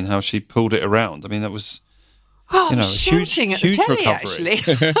amazing, Jane, how she pulled it around. I mean, that was... a huge recovery. Actually.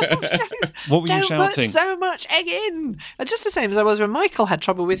 What were you shouting? Don't put so much egg in. Just the same as I was when Michael had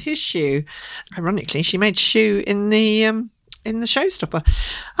trouble with his choux. Ironically, she made choux in the showstopper.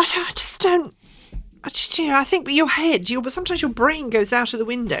 I think with your head, sometimes your brain goes out of the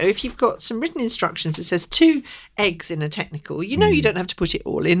window. If you've got some written instructions that says 2 eggs in a technical, you don't have to put it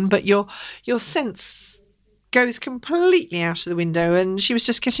all in, but your sense goes completely out of the window, and she was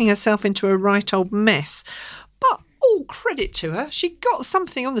just getting herself into a right old mess. But all credit to her, she got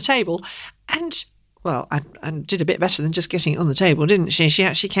something on the table, and did a bit better than just getting it on the table, didn't she? She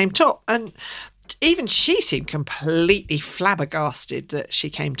actually came top, and even she seemed completely flabbergasted that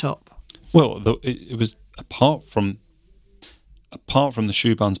she came top. Well, it was apart from the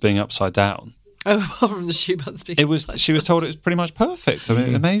choux buns being upside down. Oh, apart from the choux buns being upside down. She was told it was pretty much perfect. I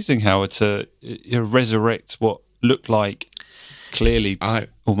mean, amazing how to resurrect what looked like clearly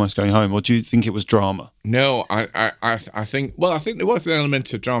almost going home. Or do you think it was drama? No, I think there was an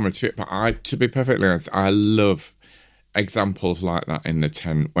element of drama to it, but to be perfectly honest, I love examples like that in the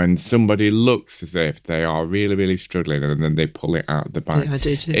tent when somebody looks as if they are really, really struggling and then they pull it out of the bag. Yeah, I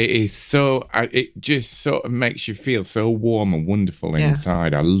do too. It is so, it just sort of makes you feel so warm and wonderful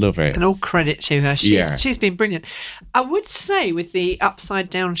inside. I love it. And all credit to her. She's been brilliant. I would say with the upside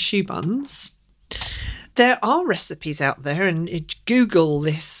down choux buns, there are recipes out there, and Google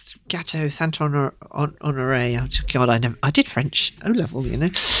this Gâteau Saint-Honoré. God, I did French O-level,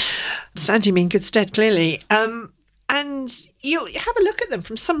 standing me in good stead, clearly. And you'll have a look at them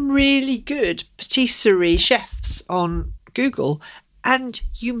from some really good patisserie chefs on Google, and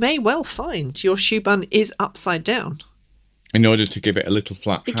you may well find your choux bun is upside down. In order to give it a little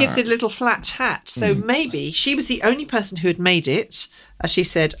flat hat. It gives it a little flat hat. So maybe she was the only person who had made it, as she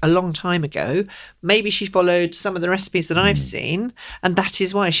said, a long time ago. Maybe she followed some of the recipes that I've seen, and that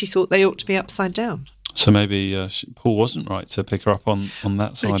is why she thought they ought to be upside down. So maybe Paul wasn't right to pick her up on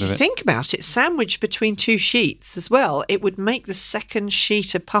that side of it. If you think about it, sandwiched between 2 sheets as well, it would make the second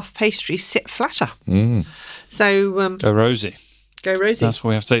sheet of puff pastry sit flatter. So go Rosie. Go Rosie. That's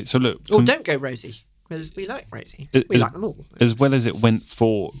what we have to say. So look, or don't go Rosie, because we like Rosie. We like them all. As well as it went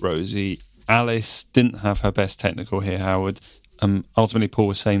for Rosie, Alice didn't have her best technical here, Howard. Ultimately, Paul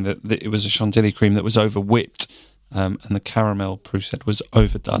was saying that it was a chantilly cream that was over whipped. And the caramel Proussette was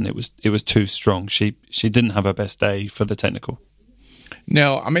overdone. It was too strong. She didn't have her best day for the technical.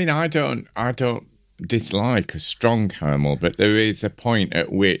 No, I mean I don't dislike a strong caramel, but there is a point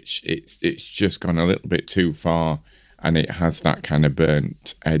at which it's just gone a little bit too far, and it has that kind of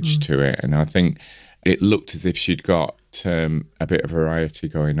burnt edge to it. And I think it looked as if she'd got a bit of variety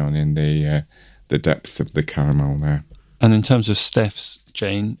going on in the depths of the caramel there. And in terms of Steph's,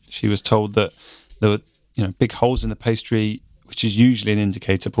 Jane, she was told that there were big holes in the pastry which is usually an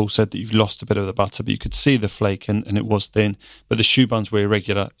indicator. Paul said that you've lost a bit of the butter, but you could see the flake and it was thin. But the shoe buns were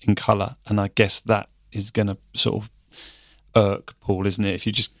irregular in colour, and I guess that is going to sort of irk Paul, isn't it? If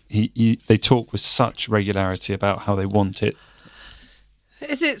you just they talk with such regularity about how they want it.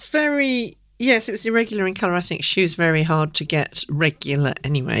 It's very... Yes, it was irregular in colour. I think shoes very hard to get regular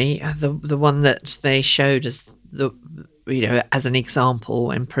anyway. The one that they showed as as an example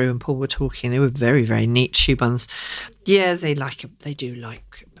when Prue and Paul were talking, they were very, very neat shoe buns. Yeah, they do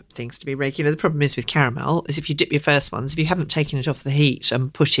like things to be regular. The problem is with caramel is if you dip your first ones, if you haven't taken it off the heat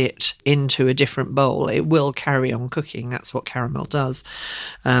and put it into a different bowl, it will carry on cooking. That's what caramel does.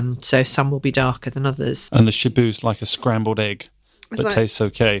 So some will be darker than others. And the Shibu's like a scrambled egg that tastes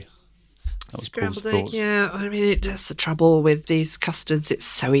okay. Scrambled egg, yeah. I mean, that's the trouble with these custards. It's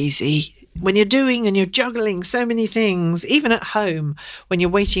so easy. When you're doing and you're juggling so many things, even at home, when you're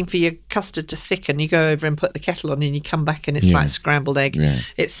waiting for your custard to thicken, you go over and put the kettle on and you come back and it's like scrambled egg. Yeah.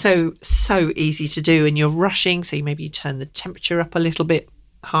 It's so easy to do, and you're rushing, so maybe you turn the temperature up a little bit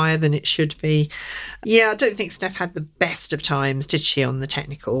higher than it should be. Yeah, I don't think Steph had the best of times, did she, on the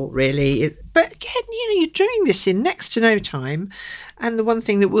technical, really? But again, you're doing this in next to no time, and the one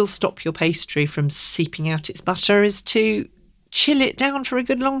thing that will stop your pastry from seeping out its butter is to chill it down for a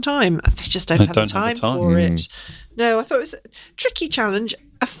good long time. They just don't have the time for it. No, I thought it was a tricky challenge,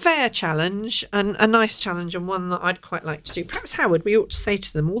 a fair challenge, and a nice challenge, and one that I'd quite like to do. Perhaps, Howard, we ought to say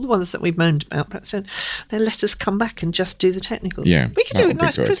to them, all the ones that we've moaned about, perhaps they'll let us come back and just do the technicals. Yeah, we could do a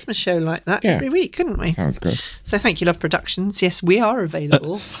nice Christmas show like that every week, couldn't we? Sounds good. So thank you, Love Productions. Yes, we are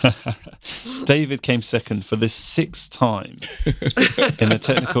available. David came second for the 6th time in the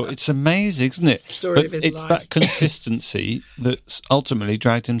technical. It's amazing, isn't it? Story of his life. That consistency that's ultimately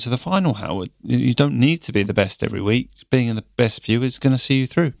dragged him to the final, Howard. You don't need to be the best every week. Being in the best view is going to see you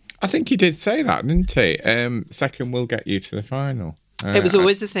through. I think he did say that, didn't he? Second will get you to the final. It was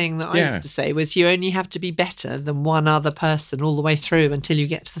always the thing that I used to say was you only have to be better than one other person all the way through until you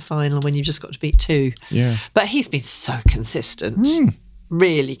get to the final when you've just got to beat 2. Yeah. But he's been so consistent.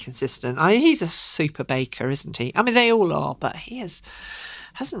 Really consistent. He's a super baker, isn't he? I mean, they all are, but he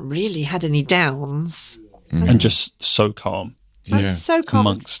hasn't really had any downs. And just so calm. And so calm.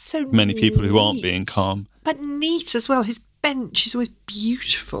 Amongst so many people who aren't neat. being calm. But neat as well. His bench is always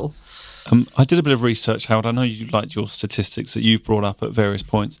beautiful. I did a bit of research, Howard. I know you liked your statistics that you've brought up at various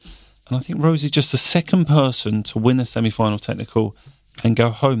points. And I think Rosie's just the second person to win a semi-final technical and go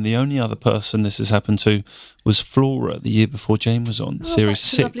home. The only other person this has happened to was Flora the year before Jane was on, Series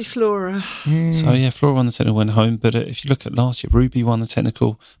 6. Lovely Flora. So, yeah, Flora won the technical, went home. But if you look at last year, Ruby won the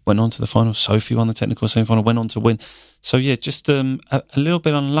technical, went on to the final. Sophie won the technical semi-final, went on to win. So, yeah, just a little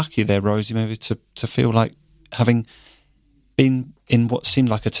bit unlucky there, Rosie, maybe to feel like having been in what seemed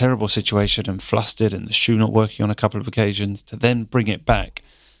like a terrible situation and flustered and the shoe not working on a couple of occasions, to then bring it back,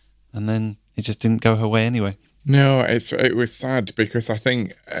 and then it just didn't go her way anyway. No, it was sad because I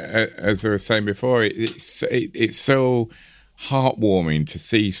think, as I was saying before, it's so heartwarming to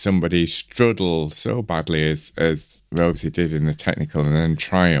see somebody struggle so badly as Rosie did in the technical and then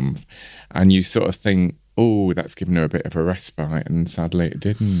triumph, and you sort of think, oh, that's given her a bit of a respite, and sadly it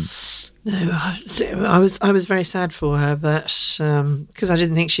didn't. No, I was very sad for her, but because I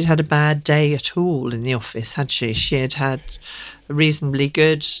didn't think she'd had a bad day at all in the office, had she? She had had a reasonably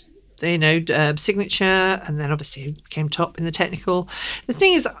good, signature, and then obviously came top in the technical. The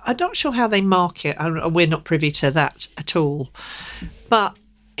thing is, I'm not sure how they mark it. We're not privy to that at all. But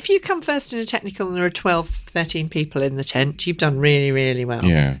if you come first in a technical and there are 12, 13 people in the tent, you've done really, really well.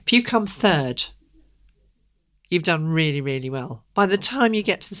 Yeah. If you come third, you've done really, really well. By the time you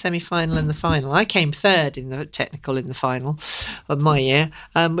get to the semi-final and the final, I came third in the technical in the final of my year,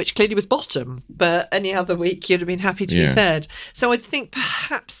 which clearly was bottom. But any other week, you'd have been happy to be third. So I think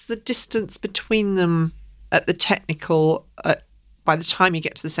perhaps the distance between them at the technical, by the time you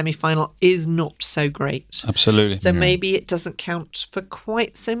get to the semi-final, is not so great. Absolutely. So maybe it doesn't count for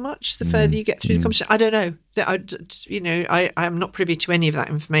quite so much the further you get through the competition. I don't know. I'm not privy to any of that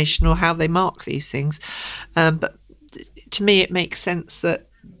information or how they mark these things. But to me, it makes sense that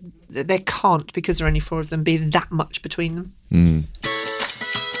there can't, because there are only 4 of them, be that much between them.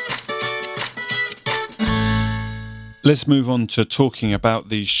 Let's move on to talking about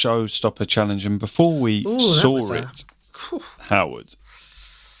the Showstopper Challenge. And before we saw it, Howard,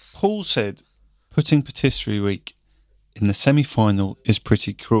 Paul said putting Patisserie Week in the semi-final is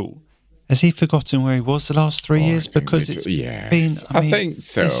pretty cruel. Has he forgotten where he was the last 3 years? Because it's been... I think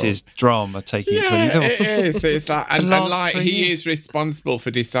so. This is drama taking it to a new level. It is. It's like, and he years. is responsible for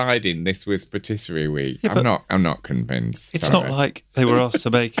deciding this was patisserie week. Yeah, I'm not convinced. It's not like they were asked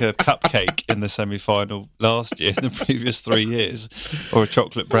to make a cupcake in the semi-final last year, in the previous 3 years, or a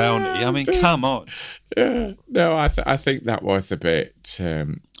chocolate brownie. I mean, come on. Yeah. No, I think that was a bit...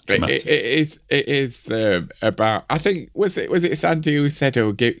 It is about. I think was it Sandy who said,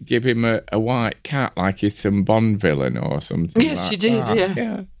 "Oh, give him a white cat like he's some Bond villain or something." Yes, like you did. That.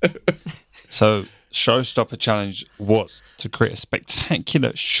 Yeah. So, Showstopper Challenge was to create a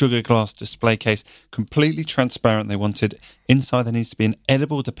spectacular sugar glass display case, completely transparent. They wanted inside there needs to be an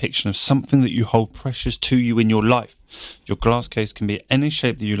edible depiction of something that you hold precious to you in your life. Your glass case can be any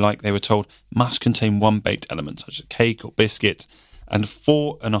shape that you like. They were told must contain one baked element, such as cake or biscuit. And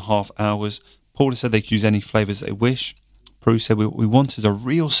 4.5 hours. Paula said they could use any flavours they wish. Prue said we wanted a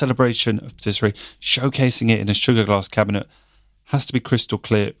real celebration of patisserie, showcasing it in a sugar glass cabinet. Has to be crystal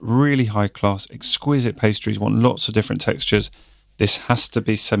clear, really high class, exquisite pastries, want lots of different textures. This has to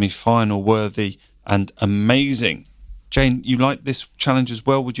be semi-final worthy and amazing. Jane, you like this challenge as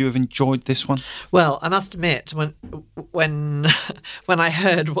well? Would you have enjoyed this one? Well, I must admit, when I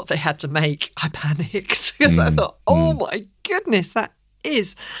heard what they had to make, I panicked because I thought, oh my goodness, that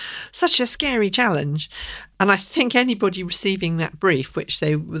is such a scary challenge. And I think anybody receiving that brief, which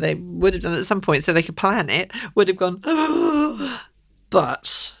they would have done at some point so they could plan it, would have gone, oh.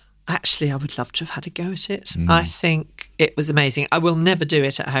 But actually, I would love to have had a go at it. I think it was amazing. I will never do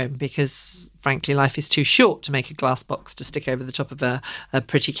it at home because, frankly, life is too short to make a glass box to stick over the top of a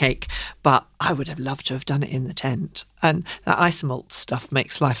pretty cake. But I would have loved to have done it in the tent. And that isomalt stuff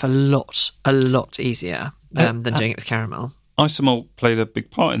makes life a lot easier than doing it with caramel. Isomalt played a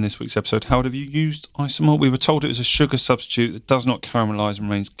big part in this week's episode. How have you used isomalt? We were told it was a sugar substitute that does not caramelise and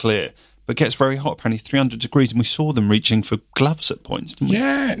remains clear, but gets very hot, apparently 300 degrees, and we saw them reaching for gloves at points, didn't we?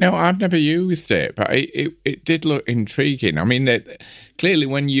 Yeah, no, I've never used it, but it did look intriguing. I mean, clearly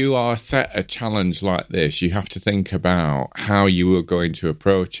when you are set a challenge like this, you have to think about how you were going to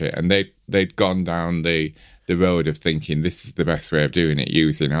approach it, and they'd gone down the road of thinking this is the best way of doing it,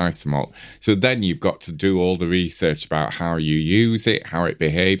 using isomalt. So then you've got to do all the research about how you use it, how it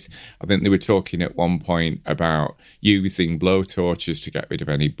behaves. I think they were talking at one point about using blowtorches to get rid of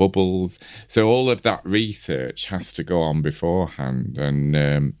any bubbles. So all of that research has to go on beforehand.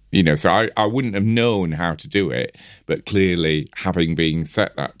 And, so I wouldn't have known how to do it, but clearly having been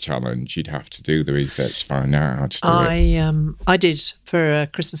set that challenge, you'd have to do the research to find out how to do it. I did for a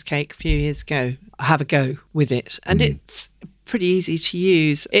Christmas cake a few years ago, have a go with it. And it's pretty easy to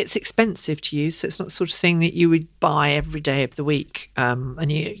use. It's expensive to use, so it's not the sort of thing that you would buy every day of the week.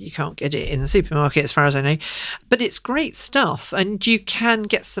 And you can't get it in the supermarket as far as I know. But it's great stuff. And you can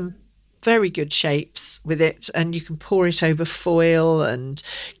get some very good shapes with it, and you can pour it over foil and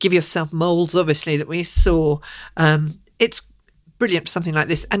give yourself moulds, obviously, that we saw. It's brilliant for something like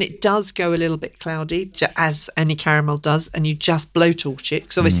this, and it does go a little bit cloudy, as any caramel does, and you just blowtorch it,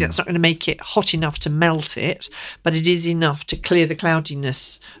 because obviously that's not going to make it hot enough to melt it, but it is enough to clear the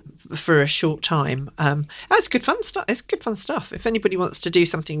cloudiness for a short time. It's good fun stuff. It's good fun stuff. If anybody wants to do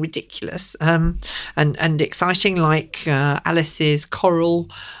something ridiculous and exciting like Alice's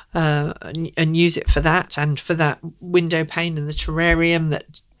coral, and use it for that, and for that window pane and the terrarium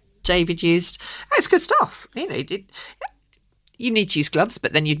that David used, it's good stuff. You need to use gloves,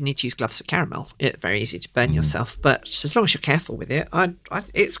 but then you'd need to use gloves for caramel. It's very easy to burn yourself, but as long as you're careful with it,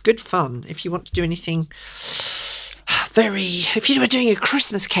 it's good fun. If you want to do anything if you were doing a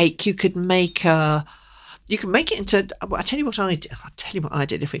Christmas cake, you could make it into. I'll tell you what I did. I'll tell you what I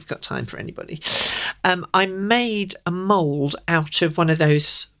did if we've got time for anybody. I made a mould out of one of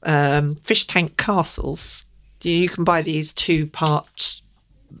those fish tank castles. You can buy these 2-part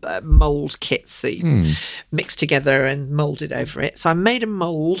mould kits that you mix together and moulded over it. So I made a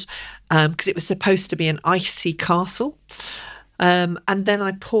mould because it was supposed to be an icy castle. And then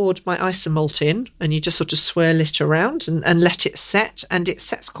I poured my isomalt in, and you just sort of swirl it around and let it set, and it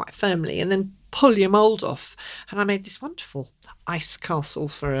sets quite firmly, and then pull your mould off. And I made this wonderful ice castle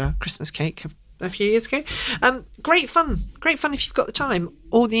for a Christmas cake a few years ago. Great fun if you've got the time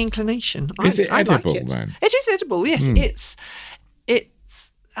or the inclination. Is it edible like it. then? It is edible, yes. It's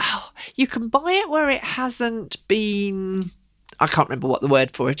you can buy it where it hasn't been, I can't remember what the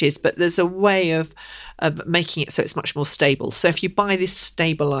word for it is, but there's a way of making it so it's much more stable. So if you buy this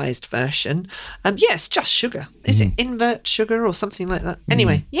stabilised version, it's just sugar. Is it invert sugar or something like that?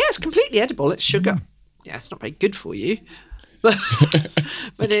 Anyway, it's completely edible. It's sugar. Yeah, it's not very good for you.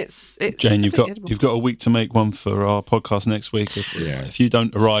 but it's Jane, you've edible. got a week to make one for our podcast next week. If you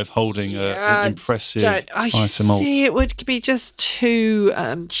don't arrive holding an impressive ice malt, see, it would be just too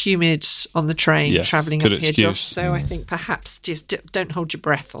humid on the train travelling up good here, excuse. Josh. So I think perhaps just don't hold your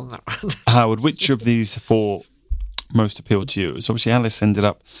breath on that one. Howard, which of these four most appealed to you? So obviously Alice ended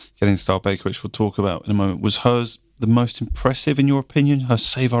up getting Star Baker, which we'll talk about in a moment. Was hers the most impressive in your opinion, her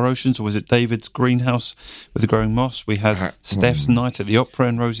Save Our Oceans, or was it David's Greenhouse with the Growing Moss? We had Steph's Night at the Opera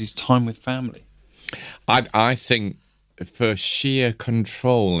and Rosie's Time with Family. I think for sheer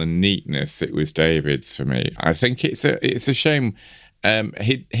control and neatness, it was David's for me. I think it's a shame.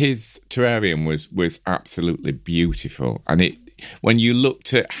 His terrarium was absolutely beautiful, and when you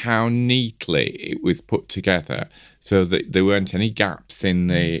looked at how neatly it was put together, so that there weren't any gaps in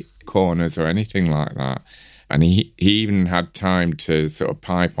the corners or anything like that. And he even had time to sort of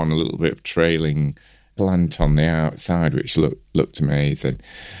pipe on a little bit of trailing plant on the outside, which looked amazing.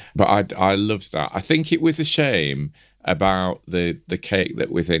 But I loved that. I think it was a shame about the cake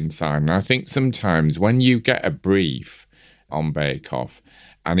that was inside. And I think sometimes when you get a brief on Bake Off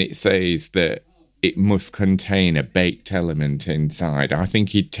and it says that it must contain a baked element inside, I think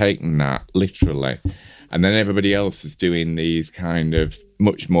he'd taken that literally. And then everybody else is doing these kind of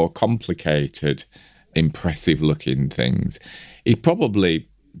much more complicated, impressive looking things. He probably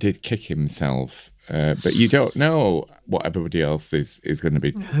did kick himself, but you don't know what everybody else is going to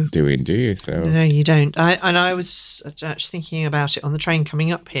be doing, do you? So no, you don't. I was actually thinking about it on the train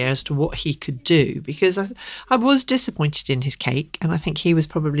coming up here as to what he could do, because I was disappointed in his cake, and I think he was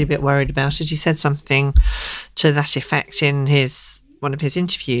probably a bit worried about it. He said something to that effect in one of his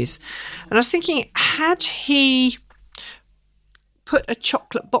interviews, and I was thinking, had he put a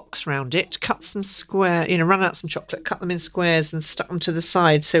chocolate box round it, cut some square, run out some chocolate, cut them in squares and stuck them to the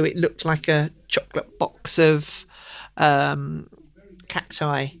side so it looked like a chocolate box of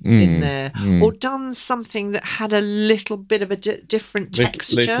cacti in there, or done something that had a little bit of a different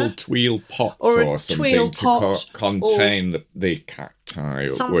texture. Little tweel pots or something to contain the cacti.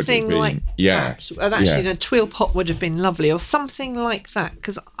 Something like that. And actually, a tweel pot would have been lovely, or something like that.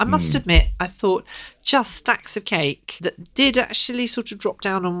 Because I must admit, I thought just stacks of cake that did actually sort of drop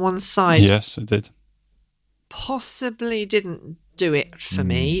down on one side. Yes, it did. Possibly didn't do it for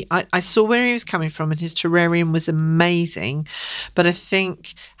me. I saw where he was coming from, and his terrarium was amazing, but I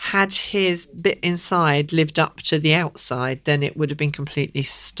think had his bit inside lived up to the outside, then it would have been completely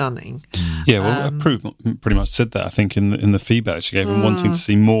stunning. Yeah, well, Prue pretty much said that, I think, in the feedback she gave him, wanting to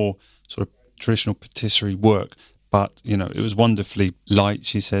see more sort of traditional patisserie work. But, it was wonderfully light,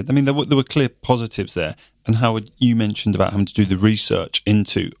 she said. I mean, there were clear positives there. And Howard, you mentioned about having to do the research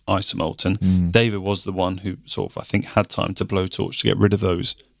into isomalt, and David was the one who sort of, I think, had time to blowtorch to get rid of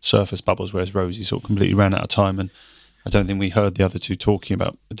those surface bubbles, whereas Rosie sort of completely ran out of time. And I don't think we heard the other two talking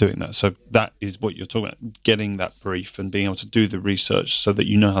about doing that. So that is what you're talking about, getting that brief and being able to do the research so that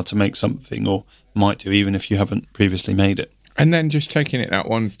you know how to make something, or might do, even if you haven't previously made it. And then just taking it that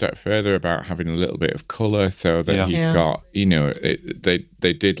one step further about having a little bit of colour, so that you've got,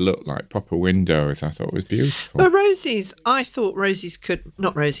 they did look like proper windows. I thought it was beautiful. Well, Alice's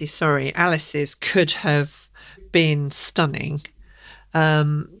could have been stunning,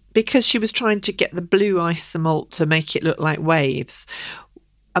 because she was trying to get the blue isomalt to make it look like waves.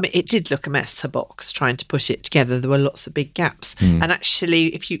 I mean, it did look a mess, her box, trying to put it together. There were lots of big gaps. And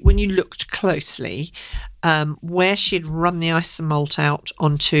actually, when you looked closely, where she'd run the isomalt out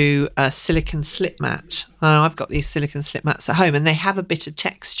onto a silicon slip mat. I've got these silicon slip mats at home, and they have a bit of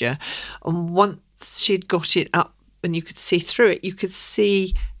texture. And once she'd got it up and you could see through it, you could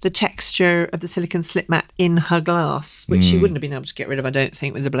see the texture of the silicon slip mat in her glass, which she wouldn't have been able to get rid of, I don't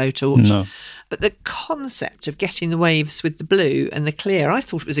think, with the blowtorch. No. But the concept of getting the waves with the blue and the clear, I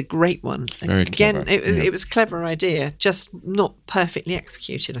thought it was a great one. Very Again, clever. it was a clever idea, just not perfectly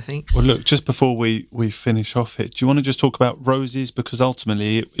executed, I think. Well, look, just before we finish off it, do you want to just talk about Rosie's? Because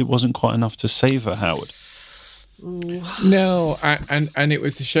ultimately it wasn't quite enough to save her, Howard. No, and it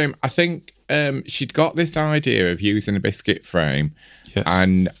was a shame. I think she'd got this idea of using a biscuit frame, yes.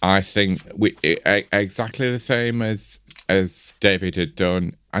 And I think exactly the same as David had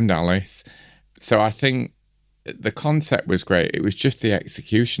done and Alice. So I think the concept was great. It was just the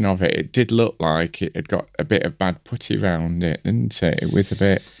execution of it. It did look like it had got a bit of bad putty around it, didn't it? It was a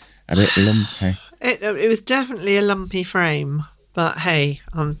bit lumpy. It was definitely a lumpy frame. But hey,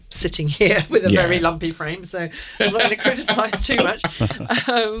 I'm sitting here with a very lumpy frame, so I'm not going to criticise too much.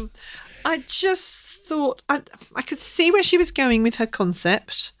 I just thought I could see where she was going with her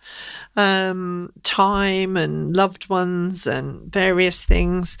concept, time and loved ones and various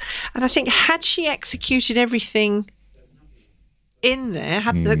things. And I think had she executed everything in there,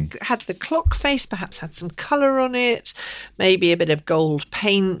 had the clock face, perhaps had some colour on it, maybe a bit of gold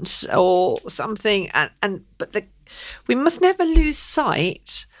paint or something. But we must never lose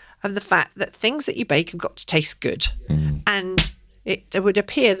sight of the fact that things that you bake have got to taste good. And it would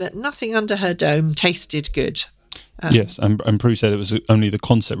appear that nothing under her dome tasted good. Yes, and Prue said it was only the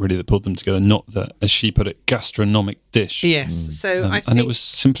concept really that pulled them together, not the, as she put it, gastronomic dish. Yes, so I think... And it was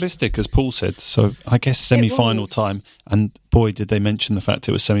simplistic, as Paul said, so I guess semi-final time, and boy, did they mention the fact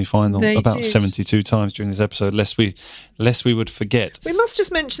it was semi-final about 72 times during this episode, lest we would forget. We must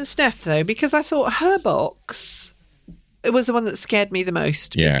just mention Steph, though, because I thought her box... It was the one that scared me the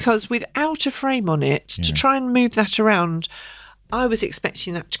most, because without a frame on it, to try and move that around, I was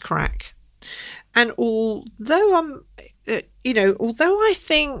expecting that to crack. And although although I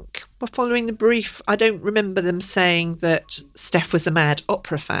think, following the brief, I don't remember them saying that Steph was a mad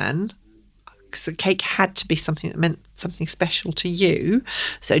opera fan, because the cake had to be something that meant something special to you.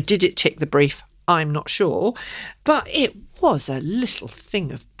 So did it tick the brief? I'm not sure. But it was a little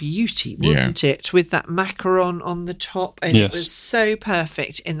thing of beauty, wasn't it? With that macaron on the top. And it was so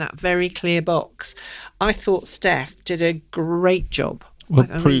perfect in that very clear box. I thought Steph did a great job. Well,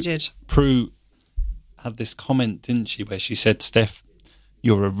 I really did. Prue had this comment, didn't she, where she said, Steph,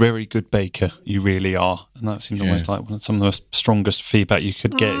 you're a very good baker, you really are. And that seemed almost like some of the most strongest feedback you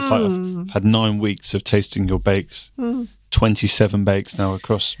could get. It's like, I've had 9 weeks of tasting your bakes, 27 bakes now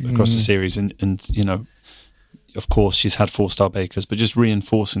across the series, and you know, of course she's had 4-star bakers, but just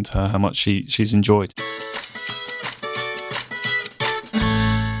reinforcing to her how much she's enjoyed.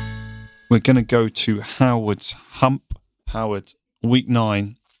 We're going to go to Howard's hump. Howard, week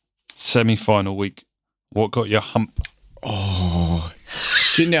 9, semi-final week. What got your hump? Oh,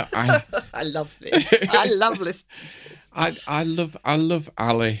 do you know, I love this. I love listening to this. I love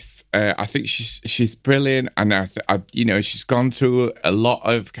Alice. I think she's brilliant, and she's gone through a lot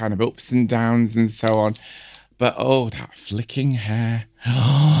of kind of ups and downs and so on. But that flicking hair!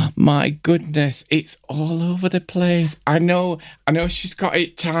 Oh my goodness, it's all over the place. I know she's got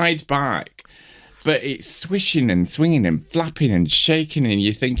it tied back. But it's swishing and swinging and flapping and shaking, and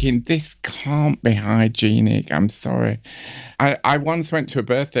you're thinking, this can't be hygienic. I'm sorry. I once went to a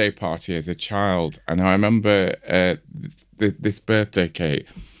birthday party as a child, and I remember this birthday cake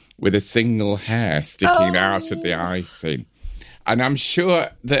with a single hair sticking out of the icing. And I'm sure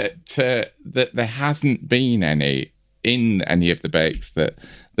that there hasn't been any in any of the bakes that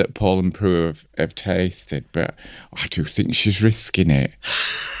Paul and Prue have tasted, but I do think she's risking it.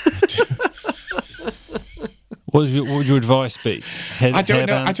 What would your advice be? I don't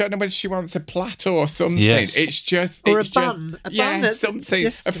know. I don't know whether she wants a platter or something. Yes. It's just a bun. Something.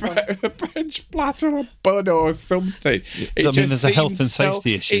 A French platter or bun or something. There's a health and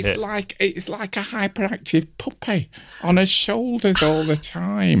safety issue. It's like a hyperactive puppy on her shoulders all the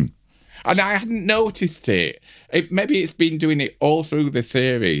time. And I hadn't noticed it. Maybe it's been doing it all through the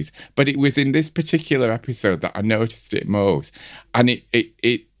series, but it was in this particular episode that I noticed it most, and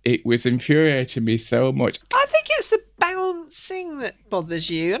it was infuriating me so much. I think it's the bouncing that bothers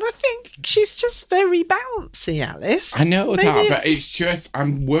you, and I think she's just very bouncy, Alice. I know but it's just,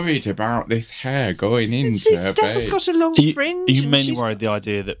 I'm worried about this hair going into her Steph has got a long fringe. Are you mainly worried the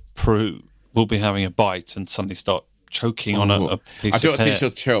idea that Prue will be having a bite and suddenly start choking on a piece of hair? I don't think she'll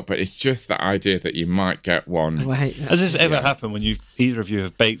choke, but it's just the idea that you might get one. Has this ever happened when either of you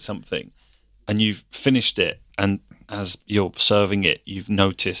have baked something and you've finished it, and as you're serving it, you've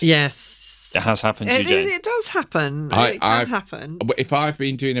noticed? Yes. It has happened to you, Jane? It does happen. It can happen. If I've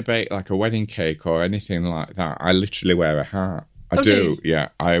been doing a bake, like a wedding cake or anything like that, I literally wear a hat. I do. Yeah,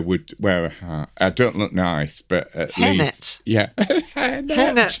 I would wear a hat. I don't look nice, but at least... Yeah.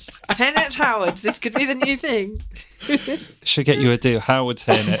 Hairnet Howard. This could be the new thing. Should get you a deal. Howard's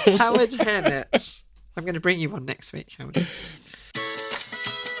hairnet. Howard's hairnet. I'm going to bring you one next week, Howard.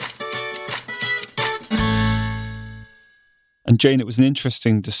 And Jane, it was an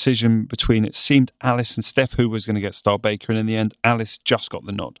interesting decision between, it seemed, Alice and Steph who was going to get Star Baker, and in the end, Alice just got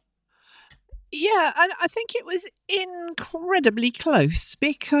the nod. Yeah, and I think it was incredibly close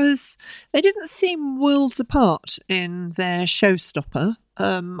because they didn't seem worlds apart in their showstopper.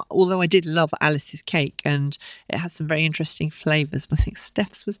 Although I did love Alice's cake, and it had some very interesting flavours. And I think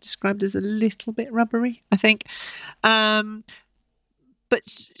Steph's was described as a little bit rubbery, I think. But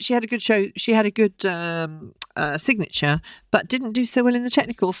she had a good show. She had a good signature, but didn't do so well in the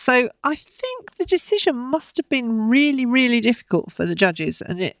technicals. So I think the decision must have been really, really difficult for the judges.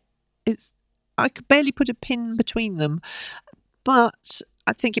 And I could barely put a pin between them. But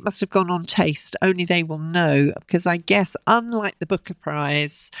I think it must have gone on taste. Only they will know, because I guess, unlike the Booker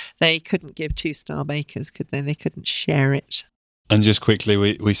Prize, they couldn't give 2-star bakers, could they? They couldn't share it. And just quickly,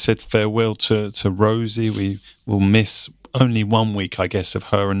 we said farewell to Rosie. We will miss only 1 week, I guess, of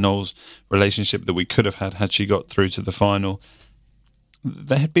her and Noel's relationship that we could have had she got through to the final.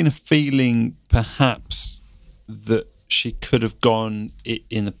 There had been a feeling, perhaps, that she could have gone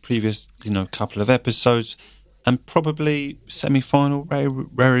in the previous, couple of episodes, and probably semi-final, very,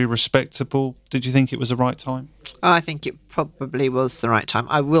 very respectable. Did you think it was the right time? I think it probably was the right time.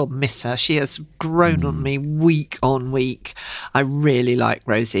 I will miss her. She has grown on me week on week. I really like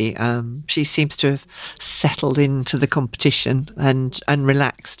Rosie. She seems to have settled into the competition and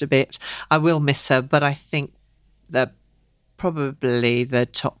relaxed a bit. I will miss her, but I think that probably the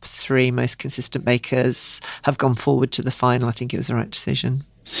top 3 most consistent bakers have gone forward to the final. I think it was the right decision.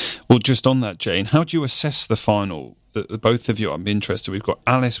 Well, just on that, Jane, how do you assess the final? The both of you, I'm interested. We've got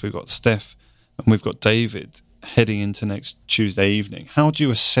Alice, we've got Steph, and we've got David heading into next Tuesday evening. How do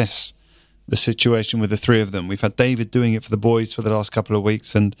you assess the situation with the 3 of them? We've had David doing it for the boys for the last couple of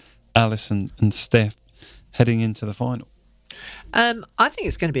weeks, and Alice and Steph heading into the final. I think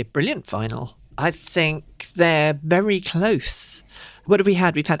it's going to be a brilliant final. I think they're very close. What have we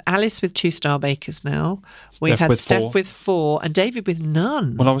had? We've had Alice with 2 star bakers now. We've had Steph with 4 and David with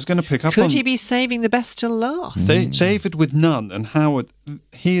none. Well, I was going to pick up on... Could he be saving the best till last? David with none, and Howard,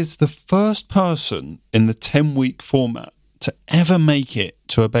 he is the first person in the 10-week format to ever make it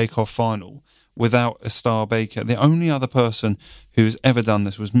to a Bake Off final without a star baker. The only other person who's ever done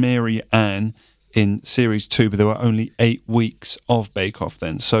this was Mary Ann in Series 2, but there were only 8 weeks of Bake Off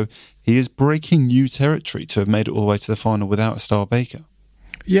then. So he is breaking new territory to have made it all the way to the final without a star baker.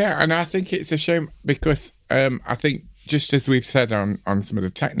 Yeah, and I think it's a shame because I think just as we've said on some of the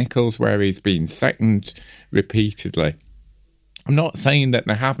technicals where he's been second repeatedly, I'm not saying that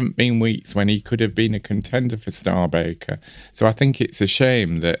there haven't been weeks when he could have been a contender for star baker. So I think it's a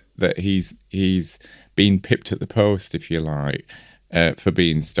shame that he's been pipped at the post, if you like, for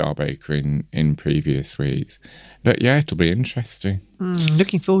being star baker in previous weeks. But yeah, it'll be interesting.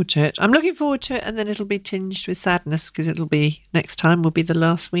 Looking forward to it. I'm looking forward to it, and then it'll be tinged with sadness because it'll be next time will be the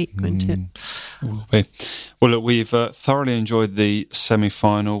last week, won't it? It will be. Well, look, we've thoroughly enjoyed the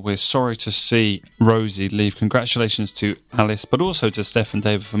semi-final. We're sorry to see Rosie leave. Congratulations to Alice, but also to Steph and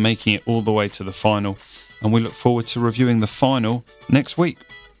David for making it all the way to the final. And we look forward to reviewing the final next week.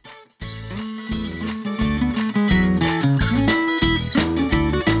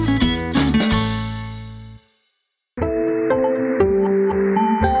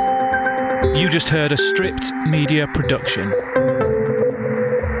 You just heard a Stripped Media production.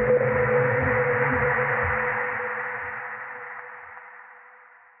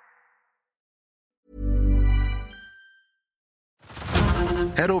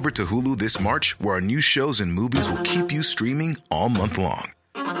 Head over to Hulu this March, where our new shows and movies will keep you streaming all month long.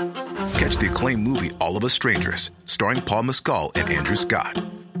 Catch the acclaimed movie All of Us Strangers, starring Paul Mescal and Andrew Scott.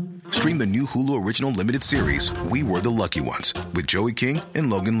 Stream the new Hulu original limited series We Were the Lucky Ones with Joey King and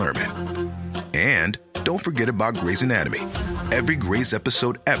Logan Lerman. And don't forget about Grey's Anatomy. Every Grey's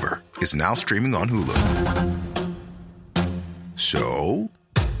episode ever is now streaming on Hulu. So,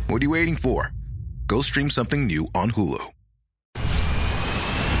 what are you waiting for? Go stream something new on Hulu.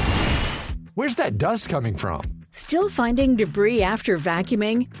 Where's that dust coming from? Still finding debris after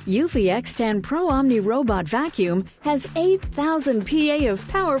vacuuming? Eufy X10 Pro Omni Robot Vacuum has 8,000 PA of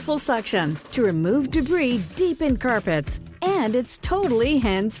powerful suction to remove debris deep in carpets. And it's totally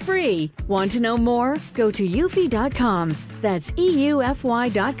hands-free. Want to know more? Go to eufy.com. That's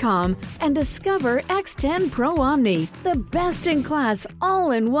EUFY.com and discover X10 Pro Omni, the best-in-class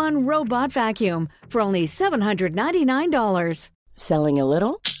all-in-one robot vacuum for only $799. Selling a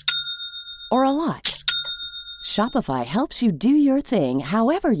little or a lot? Shopify helps you do your thing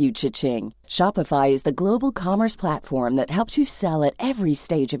however you cha-ching. Shopify is the global commerce platform that helps you sell at every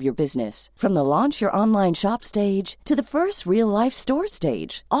stage of your business. From the launch your online shop stage to the first real-life store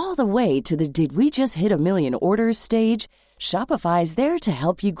stage, all the way to the did we just hit a million orders stage. Shopify is there to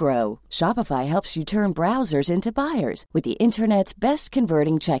help you grow. Shopify helps you turn browsers into buyers with the internet's best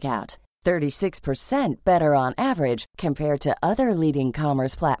converting checkout. 36% better on average compared to other leading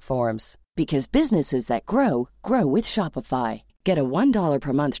commerce platforms. Because businesses that grow, grow with Shopify. Get a $1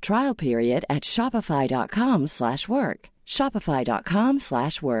 per month trial period at shopify.com/work.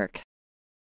 Shopify.com/work.